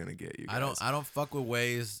bit is gonna get you guys. I don't fuck with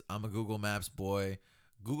Waze. I'm a Google Maps boy.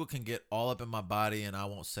 Google can get all up in my body and I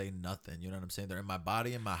won't say nothing. You know what I'm saying? They're in my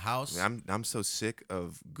body, in my house. I'm so sick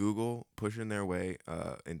of Google pushing their way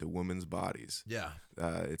into women's bodies. Yeah.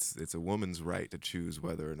 It's a woman's right to choose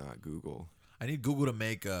whether or not Google. I need Google to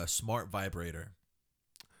make a smart vibrator.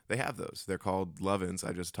 They have those. They're called Lovins.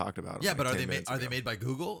 I just talked about them. Yeah, like but are 10 they minutes ago. made by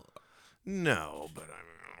Google? No, but I mean,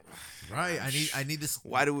 Right. I need this.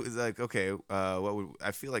 why do like okay? What would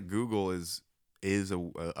I feel like Google is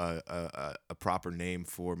a proper name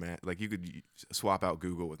for like you could swap out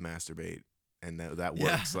Google with masturbate and that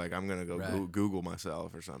Yeah. works. Like I'm gonna go Right. Google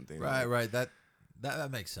myself or something. Right. Like, Right.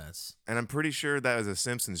 That makes sense. And I'm pretty sure that was a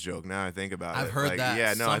Simpsons joke. Now I think about it. I've heard like, that.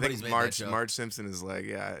 Yeah, no, I Somebody's think made that joke. Marge Simpson is like,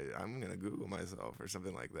 yeah, I'm gonna Google myself or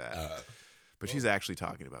something like that. But she's actually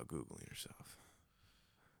talking about Googling herself.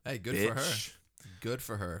 Hey, good for her. Bitch. Good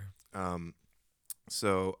for her.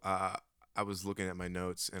 So I was looking at my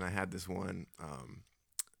notes and I had this one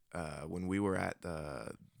when we were at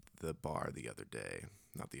the bar the other day.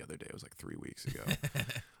 Not the other day. It was like 3 weeks ago.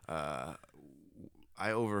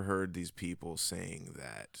 I overheard these people saying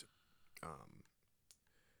that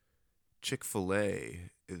Chick-fil-A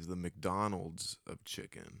is the McDonald's of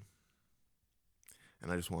chicken.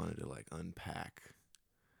 And I just wanted to like unpack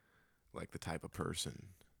like the type of person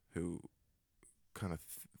who kind of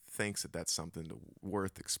thinks that that's something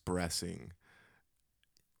worth expressing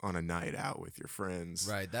on a night out with your friends.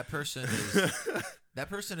 Right. That person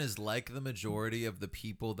is like the majority of the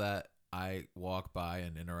people that I walk by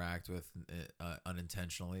and interact with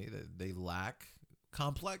unintentionally. They lack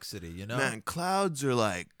complexity, you know? Man, clouds are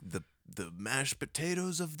like the mashed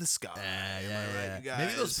potatoes of the sky. Yeah. Right, you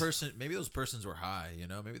Maybe those guys? persons were high, you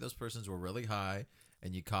know? Maybe those persons were really high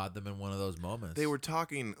and you caught them in one of those moments. They were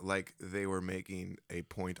talking like they were making a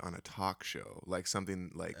point on a talk show, like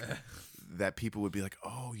something like that people would be like,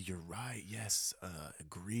 "Oh, you're right. Yes,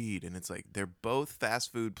 agreed." And it's like they're both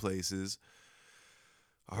fast food places.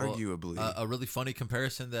 Arguably, a really funny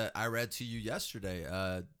comparison that I read to you yesterday.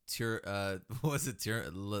 What was it?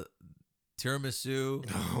 Tiramisu.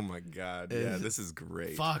 Oh my God! Yeah, this is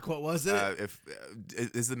great. Fuck, what was it?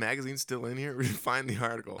 Is the magazine still in here? Find the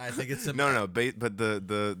article. I think it's no. But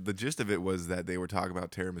the gist of it was that they were talking about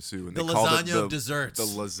tiramisu and the they called it lasagna of desserts.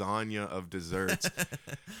 The lasagna of desserts,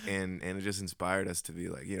 and it just inspired us to be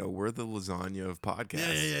like, we're the lasagna of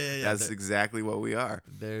podcasts. Yeah. That's exactly what we are.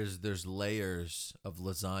 There's layers of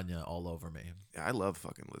lasagna all over me. I love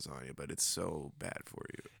fucking lasagna, but it's so bad for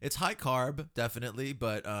you. It's high carb, definitely,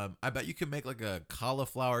 but I bet you can make like a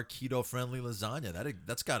cauliflower keto friendly lasagna.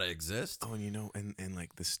 That's got to exist. Oh, and and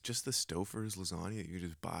like this, just the Stouffer's lasagna you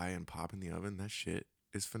just buy and pop in the oven. That shit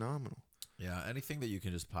is phenomenal. Yeah, anything that you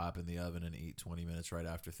can just pop in the oven and eat 20 minutes right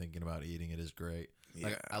after thinking about eating it is great. Yeah.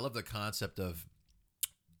 Like, I love the concept of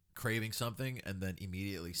craving something and then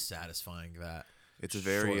immediately satisfying that. It's a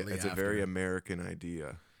shortly very after. American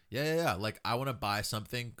idea. Yeah. Like, I want to buy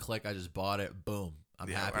something. Click. I just bought it. Boom. I'm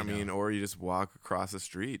happy. I mean, now. or you just walk across the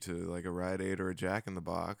street to like a Rite Aid or a Jack in the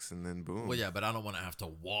Box, and then boom. Well, yeah, but I don't want to have to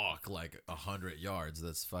walk like 100 yards.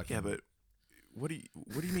 That's fucking. Yeah, but what do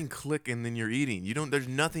you mean click and then you're eating? You don't. There's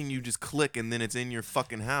nothing. You just click and then it's in your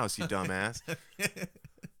fucking house. You dumbass.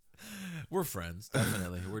 We're friends,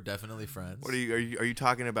 definitely. We're definitely friends. What are you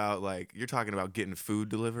talking about? Like you're talking about getting food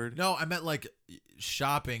delivered? No, I meant like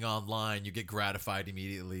shopping online. You get gratified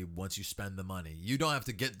immediately once you spend the money. You don't have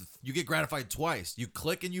to you get gratified twice. You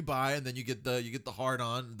click and you buy, and then you get the hard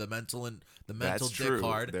on, the mental That's dick true.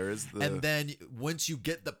 hard. There is And then once you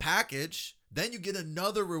get the package, then you get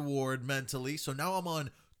another reward mentally. So now I'm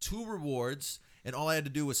on 2 rewards. And all I had to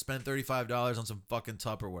do was spend $35 on some fucking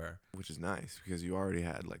Tupperware. which is nice because you already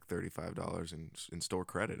had like $35 in store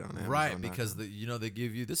credit on Amazon. Right, because they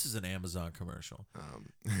give you, this is an Amazon commercial.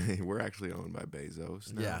 We're actually owned by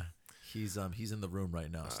Bezos now. Yeah, he's in the room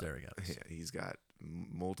right now staring at us. Yeah, he's got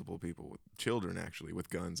multiple people with children actually with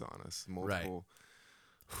guns on us. Multiple.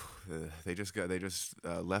 Right. They just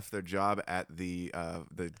left their job at the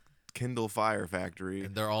Kindle Fire Factory,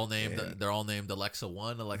 And they're all named Alexa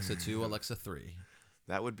 1, Alexa 2, Alexa 3.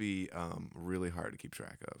 That would be really hard to keep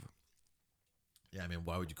track of. Yeah, I mean,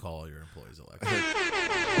 why would you call all your employees Alexa?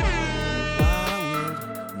 Why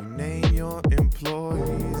would you name your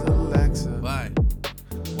employees Alexa? Why?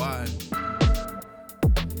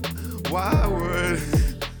 Why would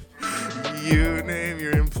you name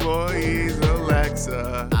your employees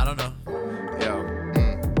Alexa? I don't know.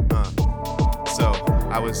 So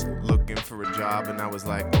I was looking for a job and I was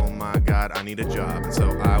like, oh my God, I need a job. And so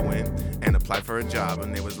I went and applied for a job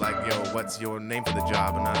and they was like, yo, what's your name for the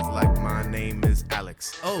job? And I was like, my name is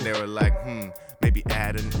Alex. Oh. And they were like, maybe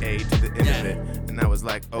add an A to the end of it. And I was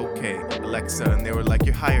like, okay, Alexa. And they were like,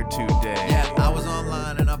 you're hired today. Yeah, I was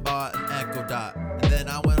online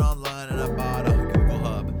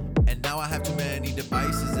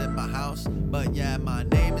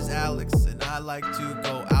like to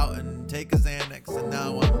go out and take a Xanax, and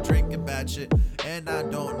now I'm drinking bad shit, and I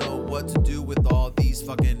don't know what to do with all these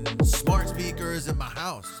fucking smart speakers in my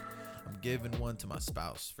house. I'm giving one to my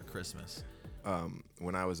spouse for Christmas.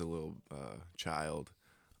 When I was a little child,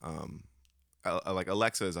 like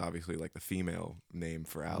Alexa is obviously like the female name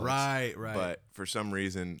for Alex. Right. But for some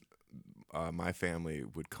reason, my family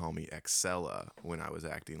would call me Excella when I was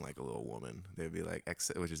acting like a little woman. They'd be like,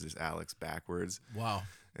 which is just Alex backwards. Wow.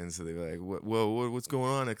 And so they'd be like, what's going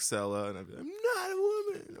on, Excella? And I'd be like, I'm not a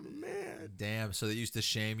woman, I'm a man. Damn. So they used to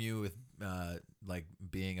shame you with like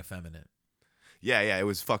being effeminate. Yeah, it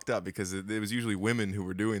was fucked up because it was usually women who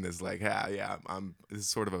were doing this. Like, this is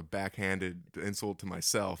sort of a backhanded insult to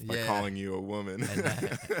myself by calling you a woman.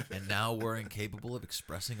 And now we're incapable of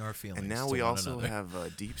expressing our feelings. And now to we one also another.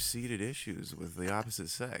 have deep-seated issues with the opposite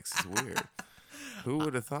sex. It's weird. Who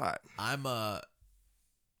would have thought?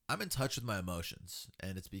 I'm in touch with my emotions,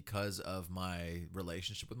 and it's because of my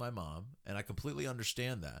relationship with my mom, and I completely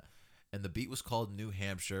understand that. And the beat was called New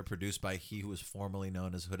Hampshire, produced by he who was formerly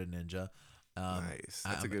known as Hooded Ninja. Nice.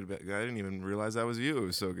 That's a good bet. I didn't even realize that was you. It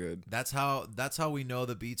was so good. That's how we know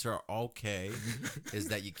the beats are okay, is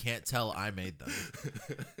that you can't tell I made them.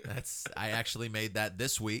 I actually made that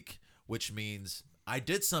this week, which means I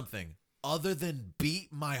did something other than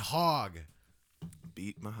beat my hog.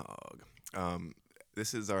 Beat my hog.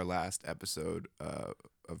 This is our last episode of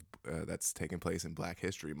that's taking place in Black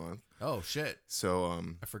History Month. Oh shit! So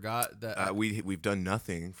I forgot that we've done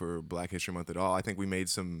nothing for Black History Month at all. I think we made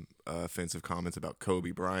some offensive comments about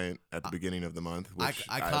Kobe Bryant at the beginning of the month. Which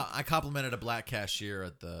I complimented a black cashier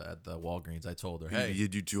at the Walgreens. I told her, "Hey,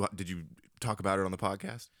 did you talk about it on the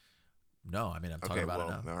podcast?" No, I mean I'm talking about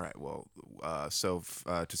it now. All right. Well,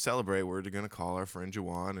 to celebrate, we're going to call our friend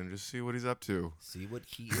Jawan and just see what he's up to. See what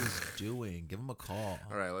he is doing. Give him a call.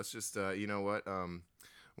 All right. Let's just you know what?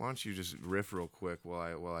 Why don't you just riff real quick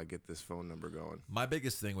while I get this phone number going? My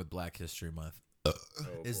biggest thing with Black History Month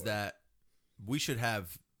is that we should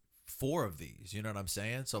have 4 of these. You know what I'm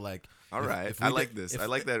saying? So like, all right, I like this. I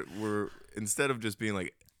like that we're instead of just being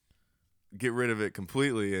like, get rid of it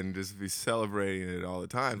completely and just be celebrating it all the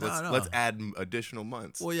time. Let's add additional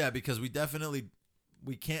months. Well, yeah, because we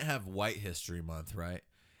can't have White History Month, right?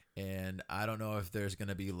 And I don't know if there's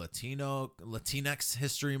gonna be Latinx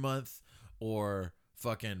History Month or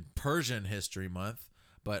fucking Persian History Month,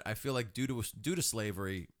 but I feel like due to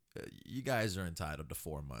slavery, you guys are entitled to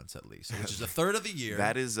 4 months at least, which is a third of the year.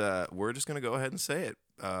 That is, we're just gonna go ahead and say it.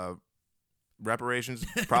 Reparations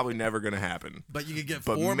probably never gonna happen. But you could get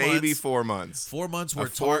but 4 maybe months. 4 months. 4 months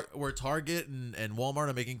where Target and Walmart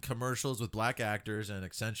are making commercials with black actors and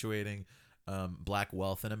accentuating black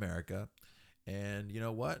wealth in America. And you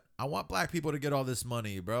know what? I want black people to get all this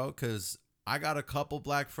money, bro, because I got a couple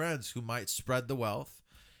black friends who might spread the wealth,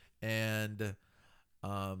 and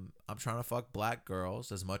I'm trying to fuck black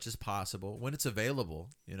girls as much as possible when it's available.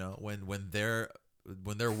 You know, when they're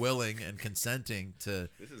willing and consenting to.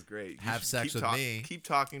 This is great. Have sex with me. Keep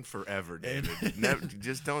talking forever, David. Never,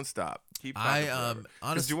 just don't stop. Keep talking.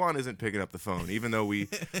 Because Juwan isn't picking up the phone, even though we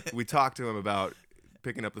talked to him about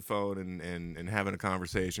picking up the phone and having a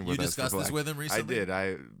conversation with us. You discussed this with him recently? I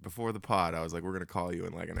did. Before the pod, I was like, we're gonna call you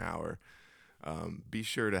in like an hour. Be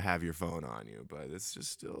sure to have your phone on you, but it's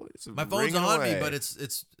just still my phone's on me, but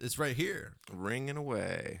it's right here, ringing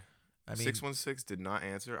away. I mean, 616 did not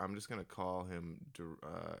answer. I'm just gonna call him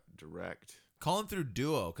direct. Call him through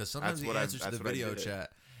Duo because sometimes he answers to the video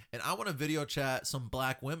chat, and I want to video chat some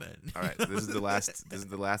black women. All right, this is the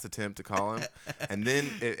last attempt to call him, and then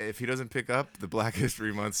if he doesn't pick up, the Black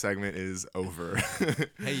History Month segment is over.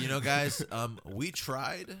 Hey, you know, guys, we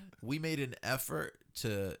tried. We made an effort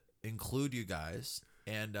to include you guys,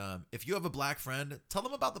 and if you have a black friend, tell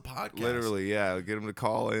them about the podcast. Literally, yeah, get them to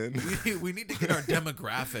call in. We need to get our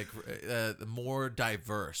demographic more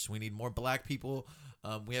diverse. We need more black people.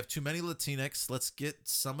 We have too many Latinx. Let's get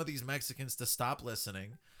some of these Mexicans to stop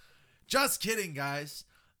listening. Just kidding, guys.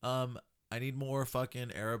 I need more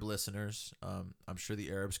fucking Arab listeners. I'm sure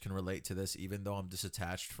the Arabs can relate to this, even though I'm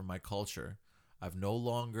disattached from my culture. I've no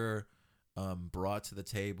longer brought to the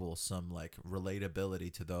table some like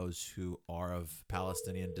relatability to those who are of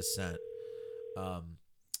Palestinian descent.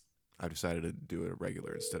 I decided to do it a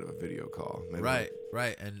regular instead of a video call. Maybe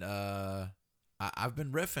Right. And I've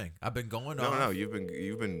been riffing. I've been going on. No, you've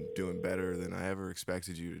been doing better than I ever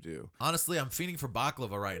expected you to do. Honestly, I'm feeding for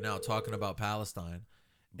baklava right now, talking about Palestine.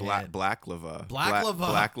 Blaklava.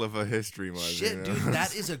 Blaklava History Month. Shit, you know? dude,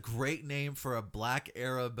 that is a great name for a black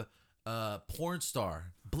Arab porn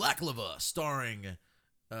star. Blaklava, starring.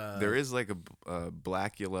 There is like a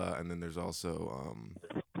Blackula, and then there's also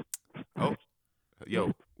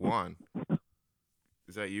Yo, Juan.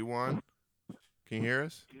 Is that you, Juan? Can you hear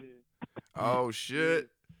us? Yeah. Oh shit.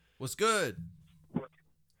 What's good?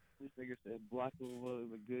 This nigga said Blackula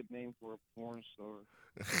is a good name for a porn star.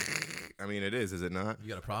 I mean, it is it not? You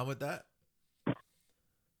got a problem with that?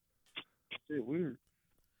 Shit, weird.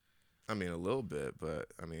 I mean, a little bit, but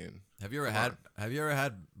I mean, Have you ever had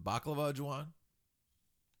baklava, Juwan?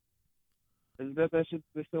 Is that shit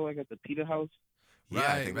they sell like at the pita house? yeah,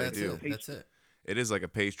 I think they that's do. it. That's it. It is like a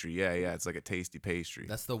pastry. Yeah, it's like a tasty pastry.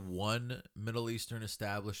 That's the one Middle Eastern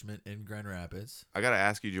establishment in Grand Rapids. I gotta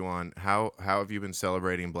ask you, Juwan, how have you been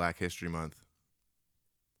celebrating Black History Month?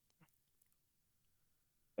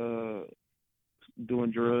 Doing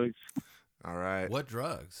drugs. All right. What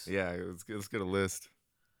drugs? Yeah, let's get a list.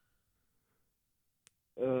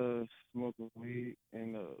 Smoking weed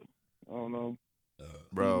and I don't know.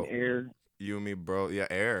 Bro, eating air. you and me, bro. Yeah,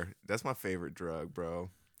 air. That's my favorite drug, bro.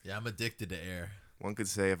 Yeah, I'm addicted to air. One could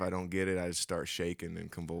say if I don't get it, I just start shaking and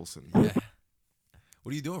convulsing. Yeah.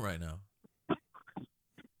 What are you doing right now?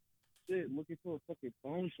 Shit, looking for a fucking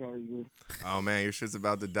phone charger. Oh man, your shit's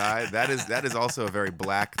about to die. That is also a very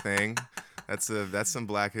black thing. That's some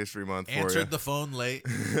Black History Month for you. Answered the phone late.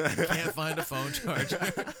 Can't find a phone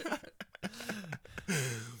charger.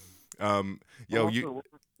 Yo, I'm you. also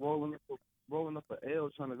rolling up an L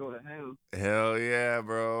trying to go to hell. Hell yeah,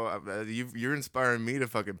 bro. You're inspiring me to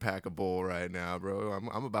fucking pack a bowl right now, bro.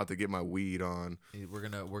 I'm about to get my weed on. We're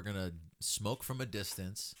gonna smoke from a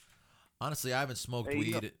distance. Honestly, I haven't smoked Hey,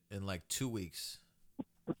 weed in like 2 weeks.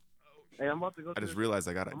 Hey, I'm about to go. I just realized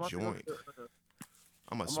I got a I'm about to go joint. to, I'm gonna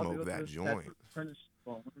I'm about to smoke go to that this joint. tattoo apprenticeship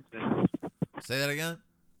on Wednesday. Say that again.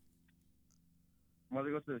 I'm about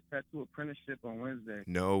to go to the tattoo apprenticeship on Wednesday.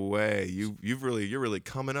 No way. You're really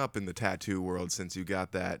coming up in the tattoo world since you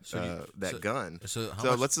got that gun. So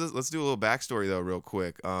Let's do a little backstory though, real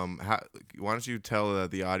quick. Why don't you tell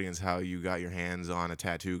the audience how you got your hands on a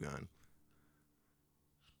tattoo gun?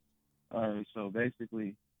 All right, so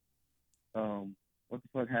basically, what the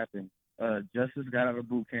fuck happened? Justice got out of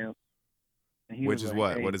boot camp. And he Which was is like,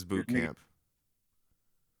 what? Hey, What is boot this nigga- camp?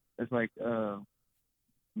 It's like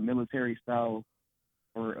military style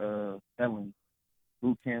for felons.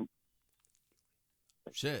 Boot camp.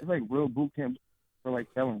 shit. It's like real boot camp for like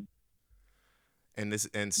felons.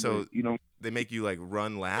 And so you know, they make you like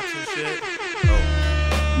run laps and shit.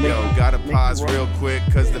 Oh, yo, gotta pause real quick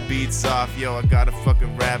cause the beat's off. Yo, I gotta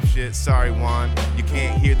fucking rap shit. Sorry, Juan, you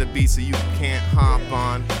can't hear the beat, so you can't hop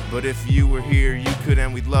on. But if you were here, you could,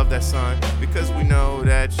 and we'd love that, son. Because we know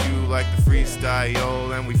that you like the freestyle,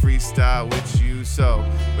 yo, and we freestyle with you. So,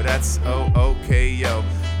 but that's okay, yo.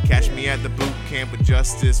 Catch me at the boot camp with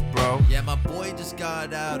Justice, bro. Yeah, my boy just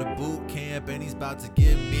got out of boot camp and he's about to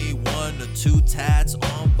give me 1 or 2 tats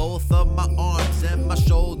on both of my arms and my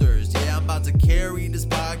shoulders. Yeah, I'm about to carry this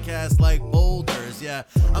podcast like boulders. Yeah,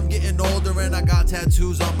 I'm getting older and I got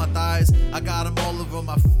tattoos on my thighs. I got them all over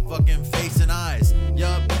my fucking face and eyes.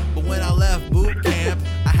 Yup, but when I left boot camp,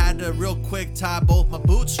 I had to real quick tie both my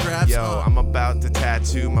bootstraps. Yo, I'm about to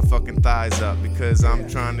tattoo my fucking thighs up because I'm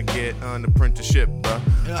trying to get an apprenticeship, bro.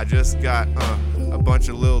 Yeah. I just got a bunch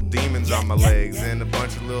of little demons on my legs and a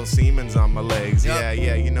bunch of little Siemens on my legs. Yep.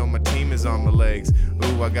 Yeah, you know my team is on my legs.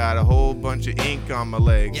 Ooh, I got a whole bunch of ink on my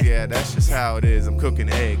legs. Yeah, that's just how it is. I'm cooking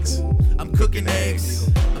eggs. I'm cooking eggs.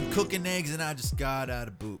 I'm cooking eggs and I just got out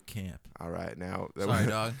of boot camp. All right, now. Sorry,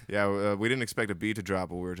 dog. Yeah, we didn't expect a beat to drop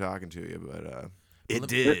when we were talking to you, but it But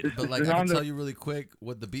did. But like I can tell you really quick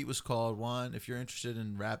what the beat was called, Juan, if you're interested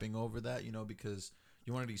in rapping over that, you know, because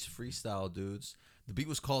you're one of these freestyle dudes. The beat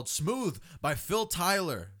was called Smooth by Phil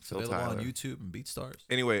Tyler. It's Phil available on Tyler. YouTube and BeatStars.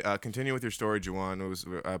 Anyway, continue with your story,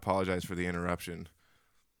 Juwan. I apologize for the interruption.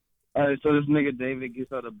 all right, so this nigga David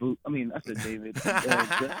gets out of boot. I mean, I said David.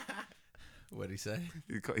 What'd he say?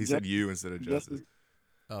 He said you instead of Justice.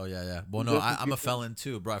 Oh, yeah. Well, no, I'm a felon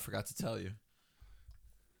too, bro. I forgot to tell you.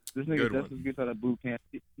 This nigga Good Justice gets out of boot camp.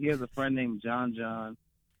 He has a friend named John,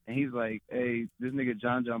 and he's like, hey, this nigga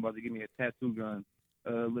John about to give me a tattoo gun.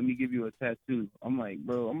 Let me give you a tattoo. I'm like,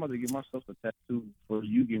 bro, I'm about to give myself a tattoo before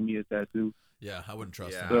you give me a tattoo. Yeah, I wouldn't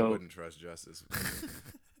trust Yeah, him. I wouldn't trust Justice.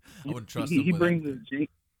 I wouldn't trust he him with brings it.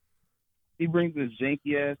 he brings this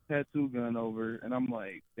janky ass tattoo gun over, and I'm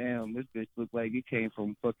like, damn, this bitch look like it came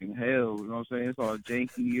from fucking hell. You know what I'm saying? It's all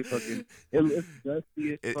janky. It's fucking. It's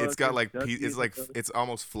dusty. It's got like dusty it's as like fuck. it's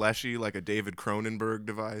almost fleshy, like a David Cronenberg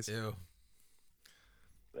device. Ew.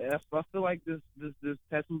 I feel like this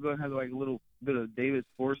tattoo gun has like a little bit of David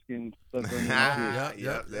foreskin stuff on it. Yeah,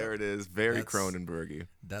 Yep, there it is. Very That's- Cronenbergy.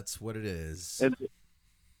 That's what it is. It's,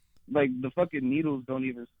 like the fucking needles don't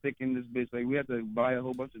even stick in this bitch. Like we have to buy a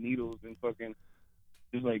whole bunch of needles and fucking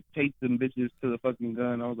just like tape them bitches to the fucking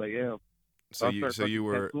gun. I was like, yeah, So I you started so you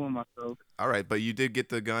fucking were tattooing myself. all right, but you did get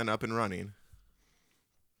the gun up and running.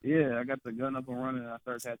 Yeah, I got the gun up and running, and I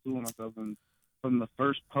started tattooing myself. And from the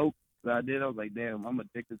first poke that I did, I was like, damn, I'm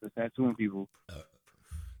addicted to tattooing people.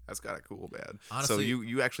 That's kind of cool, man. So Honestly-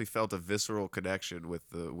 you actually felt a visceral connection with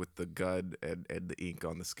the gun and the ink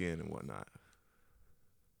on the skin and whatnot.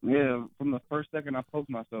 Yeah, from the first second I poked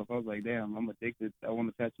myself, I was like, damn, I'm addicted. I want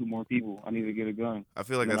to tattoo more people. I need to get a gun. I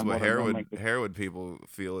feel like Then that's I what bought a gun heroin like this. heroin people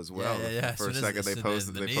feel as well. Yeah, yeah. The As soon first as second they the- post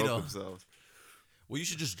it, the they needle. poke themselves. Well, you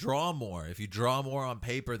should just draw more. If you draw more on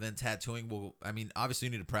paper, then tattooing will. I mean, obviously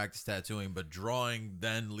you need to practice tattooing, but drawing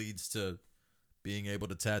then leads to being able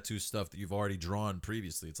to tattoo stuff that you've already drawn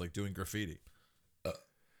previously. It's like doing graffiti.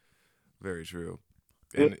 Very true.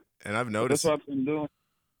 Yeah. And I've That's noticed. what I've been doing.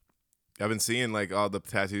 I've been seeing like all the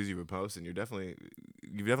tattoos you've been posting. You've definitely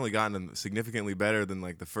gotten them significantly better than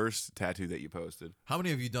like the first tattoo that you posted. How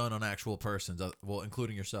many have you done on actual persons? Well,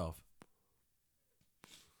 including yourself.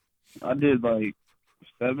 I did like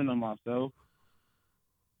 7 on myself.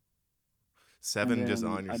 7 and just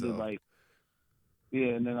then on I did yourself. like, yeah,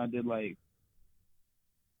 and then I did like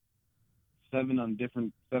 7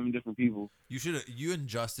 different people. You and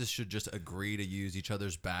Justice should just agree to use each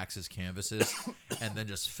other's backs as canvases, and then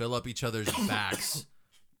just fill up each other's backs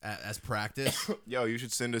as practice. Yo, you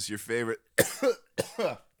should send us your favorite.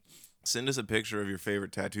 Send us a picture of your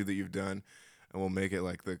favorite tattoo that you've done, and we'll make it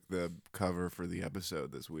like the cover for the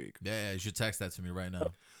episode this week. Yeah, you should text that to me right now.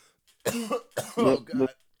 Oh God.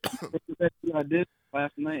 I did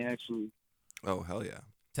last night actually. Oh hell yeah.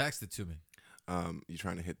 Text it to me. You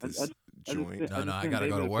trying to hit I- this I just joint? sent- No, just I sent gotta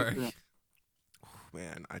go David to a work. picture.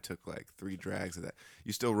 Man, I took like 3 drags of that.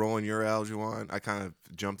 You still rolling your Al, Juwan? I kind of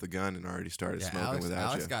jumped the gun and already started Yeah, smoking without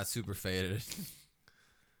Alex you. got super faded.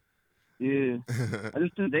 Yeah, I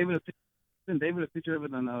just sent David a picture of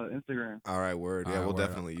it on Instagram. All right, word. All Yeah, right, we'll word.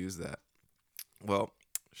 definitely use that. Well,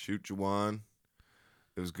 shoot, Juwan.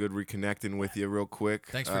 It was good reconnecting with you real quick.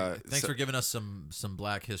 Thanks for giving us some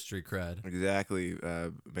Black History cred. Exactly.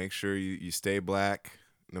 Make sure you stay black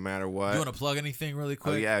no matter what. You want to plug anything really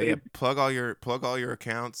quick? Oh yeah. Plug all your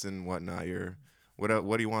accounts and whatnot. What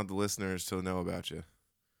do you want the listeners to know about you?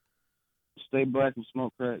 Stay black and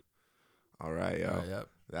smoke crack. All right, yo. All right, yep.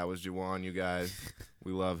 That was Juwan, you guys.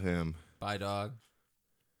 We love him. Bye, dog.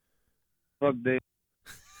 Fuck Dave.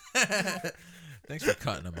 Thanks for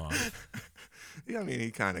cutting him off. Yeah, I mean,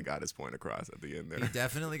 he kind of got his point across at the end there. He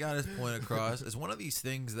definitely got his point across. It's one of these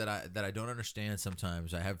things that I don't understand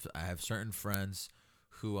sometimes. I have certain friends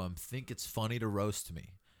who think it's funny to roast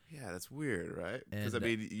me. Yeah, that's weird, right? Because I And,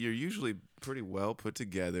 mean, you're usually pretty well put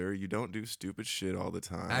together. You don't do stupid shit all the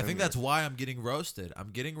time. I think that's why I'm getting roasted. I'm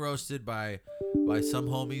getting roasted by some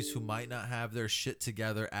homies who might not have their shit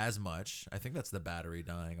together as much. I think that's the battery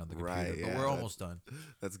dying on the computer, Right, but yeah, we're almost done.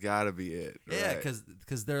 that's got to be it. Yeah, right?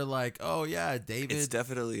 because they're like, oh yeah, David. It's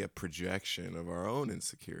definitely a projection of our own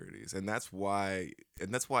insecurities, and that's why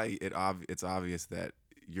it's obvious that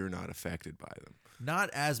you're not affected by them.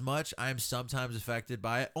 Not as much. I'm sometimes affected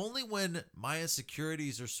by it. Only when my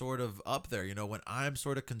insecurities are sort of up there. You know, when I'm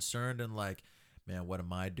sort of concerned and like, man, what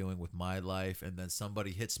am I doing with my life? And then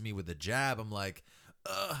somebody hits me with a jab. I'm like,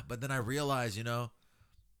 ugh. But then I realize,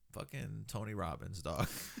 fucking Tony Robbins, dog.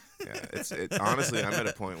 Yeah, honestly, I'm at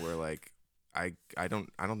a point where like I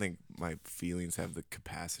don't think my feelings have the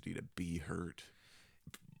capacity to be hurt.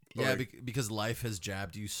 Yeah, Like, because life has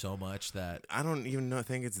jabbed you so much that I don't even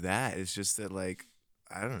think it's that. It's just that like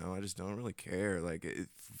I don't know. I just don't really care. Like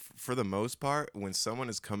for the most part, when someone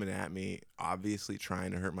is coming at me, obviously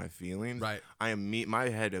trying to hurt my feelings, Right. my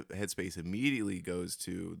headspace immediately goes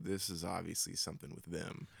to this is obviously something with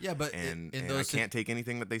them. Yeah, but and in I those can't take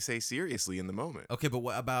anything that they say seriously in the moment. Okay, but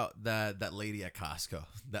what about that lady at Costco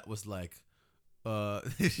that was like,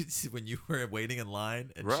 when you were waiting in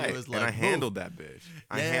line and Right, she was like, and I "Move." handled that bitch.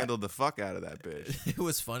 I Yeah. handled the fuck out of that bitch. It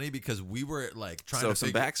was funny because we were like trying So to some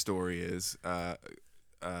figure. backstory is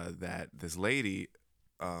that this lady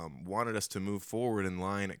wanted us to move forward in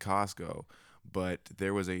line at Costco, but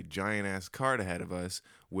there was a giant ass cart ahead of us,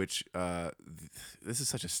 which this is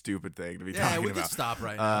such a stupid thing to be Yeah, talking we about. could stop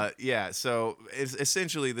right now. Yeah, so it's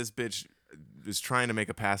essentially this bitch is trying to make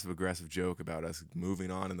a passive aggressive joke about us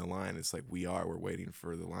moving on in the line. It's like we're waiting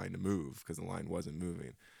for the line to move because the line wasn't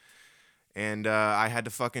moving. And I had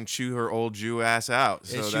to fucking chew her old Jew ass out.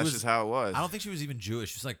 So Yeah, that's she was- just how it was. I don't think she was even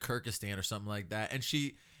Jewish. She was like Kyrgyzstan or something like that.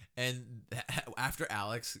 And after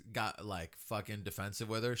Alex got like fucking defensive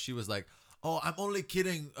with her, she was like, "Oh, I'm only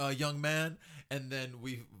kidding, young man." And then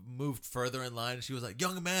we moved further in line. And she was like,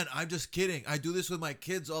 "Young man, I'm just kidding. I do this with my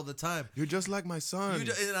kids all the time." You're just like my son.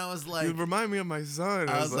 And I was like, you remind me of my son.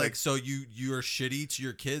 I was like, so you're shitty to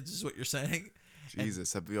your kids is what you're saying?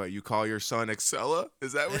 Jesus, I'd be like, you call your son Excella?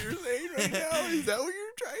 Is that what you're saying right now? Is that what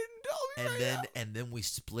you're trying to tell me right now? And then we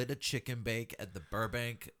split a chicken bake at the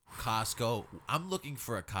Burbank Costco. I'm looking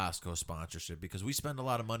for a Costco sponsorship because we spend a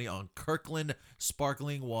lot of money on Kirkland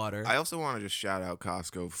sparkling water. I also want to just shout out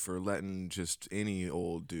Costco for letting just any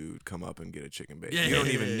old dude come up and get a chicken bake. Yeah, you don't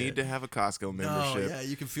yeah, even yeah. need to have a Costco membership. No, yeah,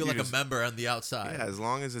 you can feel You like just- a member on the outside. Yeah, as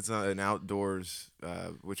long as it's an outdoors,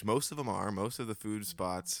 which most of them are. Most of the food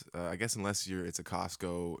spots, I guess, unless it's a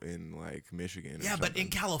Costco in like Michigan. Or Yeah, but in something.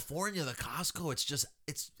 California, the Costco,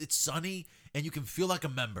 it's sunny and you can feel like a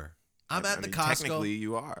member. I'm I at the mean, Costco. Technically,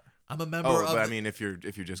 you are. I'm a member Oh, of. but I the- mean, if you're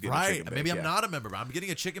just getting a right? chicken bake, Maybe I'm yeah. not a member, but I'm getting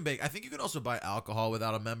a chicken bake. I think you can also buy alcohol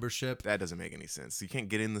without a membership. That doesn't make any sense. You can't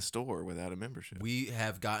get in the store without a membership. We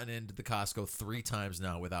have gotten into the Costco 3 times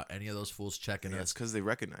now without any of those fools checking Yeah, us. it's because they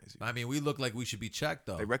recognize you. I mean, we look like we should be checked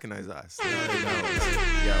though. They recognize us. They know.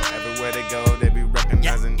 Yo, everywhere they go, they be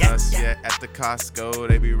recognizing us. Yeah, at the Costco,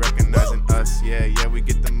 they be recognizing us. Yeah, we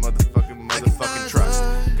get the motherfucking trust.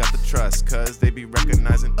 Got the trust, cause they be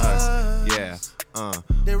recognizing us. Yeah,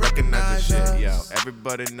 They recognize the recognize shit. Yo, us.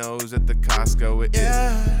 everybody knows at the Costco it is.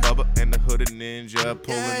 Bubba and the Hooded Ninja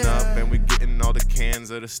pulling up, and we getting all the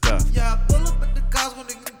cans of the stuff. Yeah, pull up at the Costco,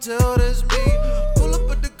 they can tell that's me. Pull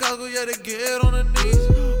up at the Costco, yeah, they get on their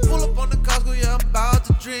knees. Pull up on the Costco, yeah, I'm about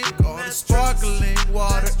to drink all the sparkling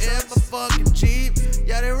water in my fucking Jeep.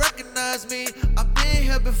 Yeah, they recognize me. I've been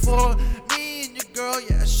here before. Me and your girl,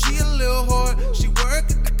 yeah, she a little whore. She work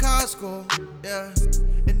at the Costco, yeah.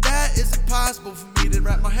 And that is impossible for me to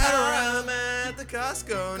wrap my head around. I'm at the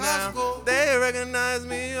Costco Costco. now. They recognize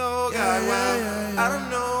me, oh God, wow. I don't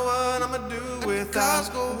know what I'ma do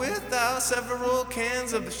without several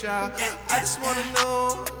cans of the shop. I just wanna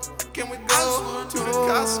know, can we go to the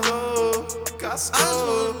Costco?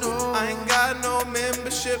 I ain't got no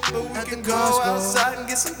membership, but we can go outside and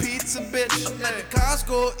get some pizza, bitch. I'm at the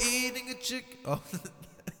Costco eating a chicken. Oh.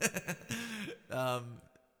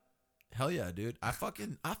 Hell yeah, dude. I fuck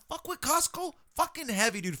with Costco. Fucking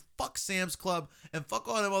heavy, dude. Fuck Sam's Club and fuck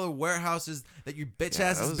all them other warehouses that your bitch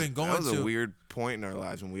ass has been going to. That was a weird point in our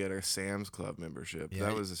lives when we had a Sam's Club membership. Yeah.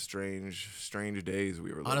 That was a strange days we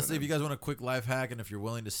were living Honestly, if in. you guys want a quick life hack and if you're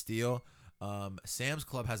willing to steal, Sam's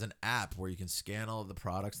Club has an app where you can scan all of the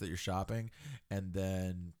products that you're shopping and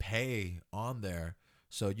then pay on there.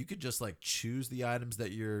 So you could just like choose the items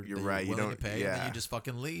that you're right. You willing to don't- pay, and then yeah. you just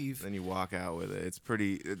fucking leave. Then you walk out with it. It's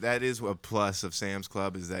pretty. That is a plus of Sam's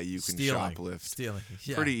Club is that you can shoplift Stealing.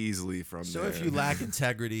 Yeah. pretty easily from So there. if you lack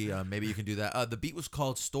integrity, maybe you can do that. The beat was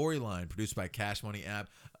called Storyline, produced by Cash Money App.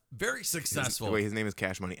 Very successful. Wait, his name is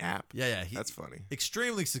Cash Money App. Yeah. That's funny.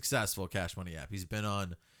 Extremely successful Cash Money App. He's been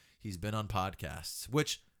on podcasts.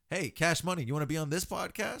 Which, hey, Cash Money, you want to be on this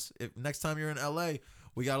podcast? If next time you're in LA,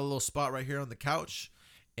 we got a little spot right here on the couch.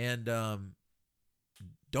 And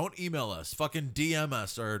don't email us. Fucking DM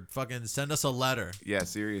us or fucking send us a letter. Yeah,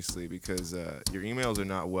 seriously, because your emails are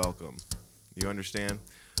not welcome. You understand?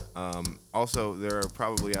 Also, they're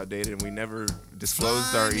probably outdated, and we never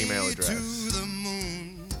disclosed our email address.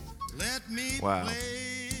 Wow.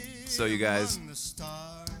 So you guys,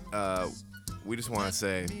 we just want to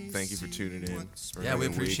say thank you for tuning in. for Yeah, we another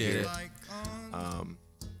week appreciate here. it.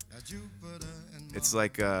 It's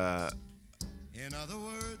like a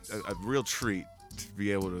real treat to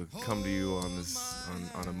be able to come to you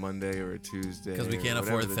on a Monday or a Tuesday, 'Cause we can't or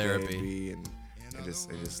whatever afford the day therapy. be, and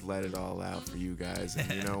just let it all out for you guys.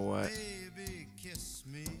 And you know what?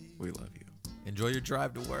 We love you. Enjoy your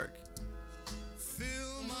drive to work.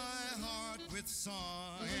 Fill my heart with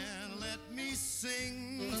song and let me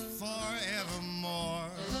sing forevermore.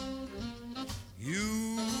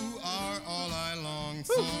 You are all I long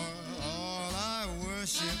for.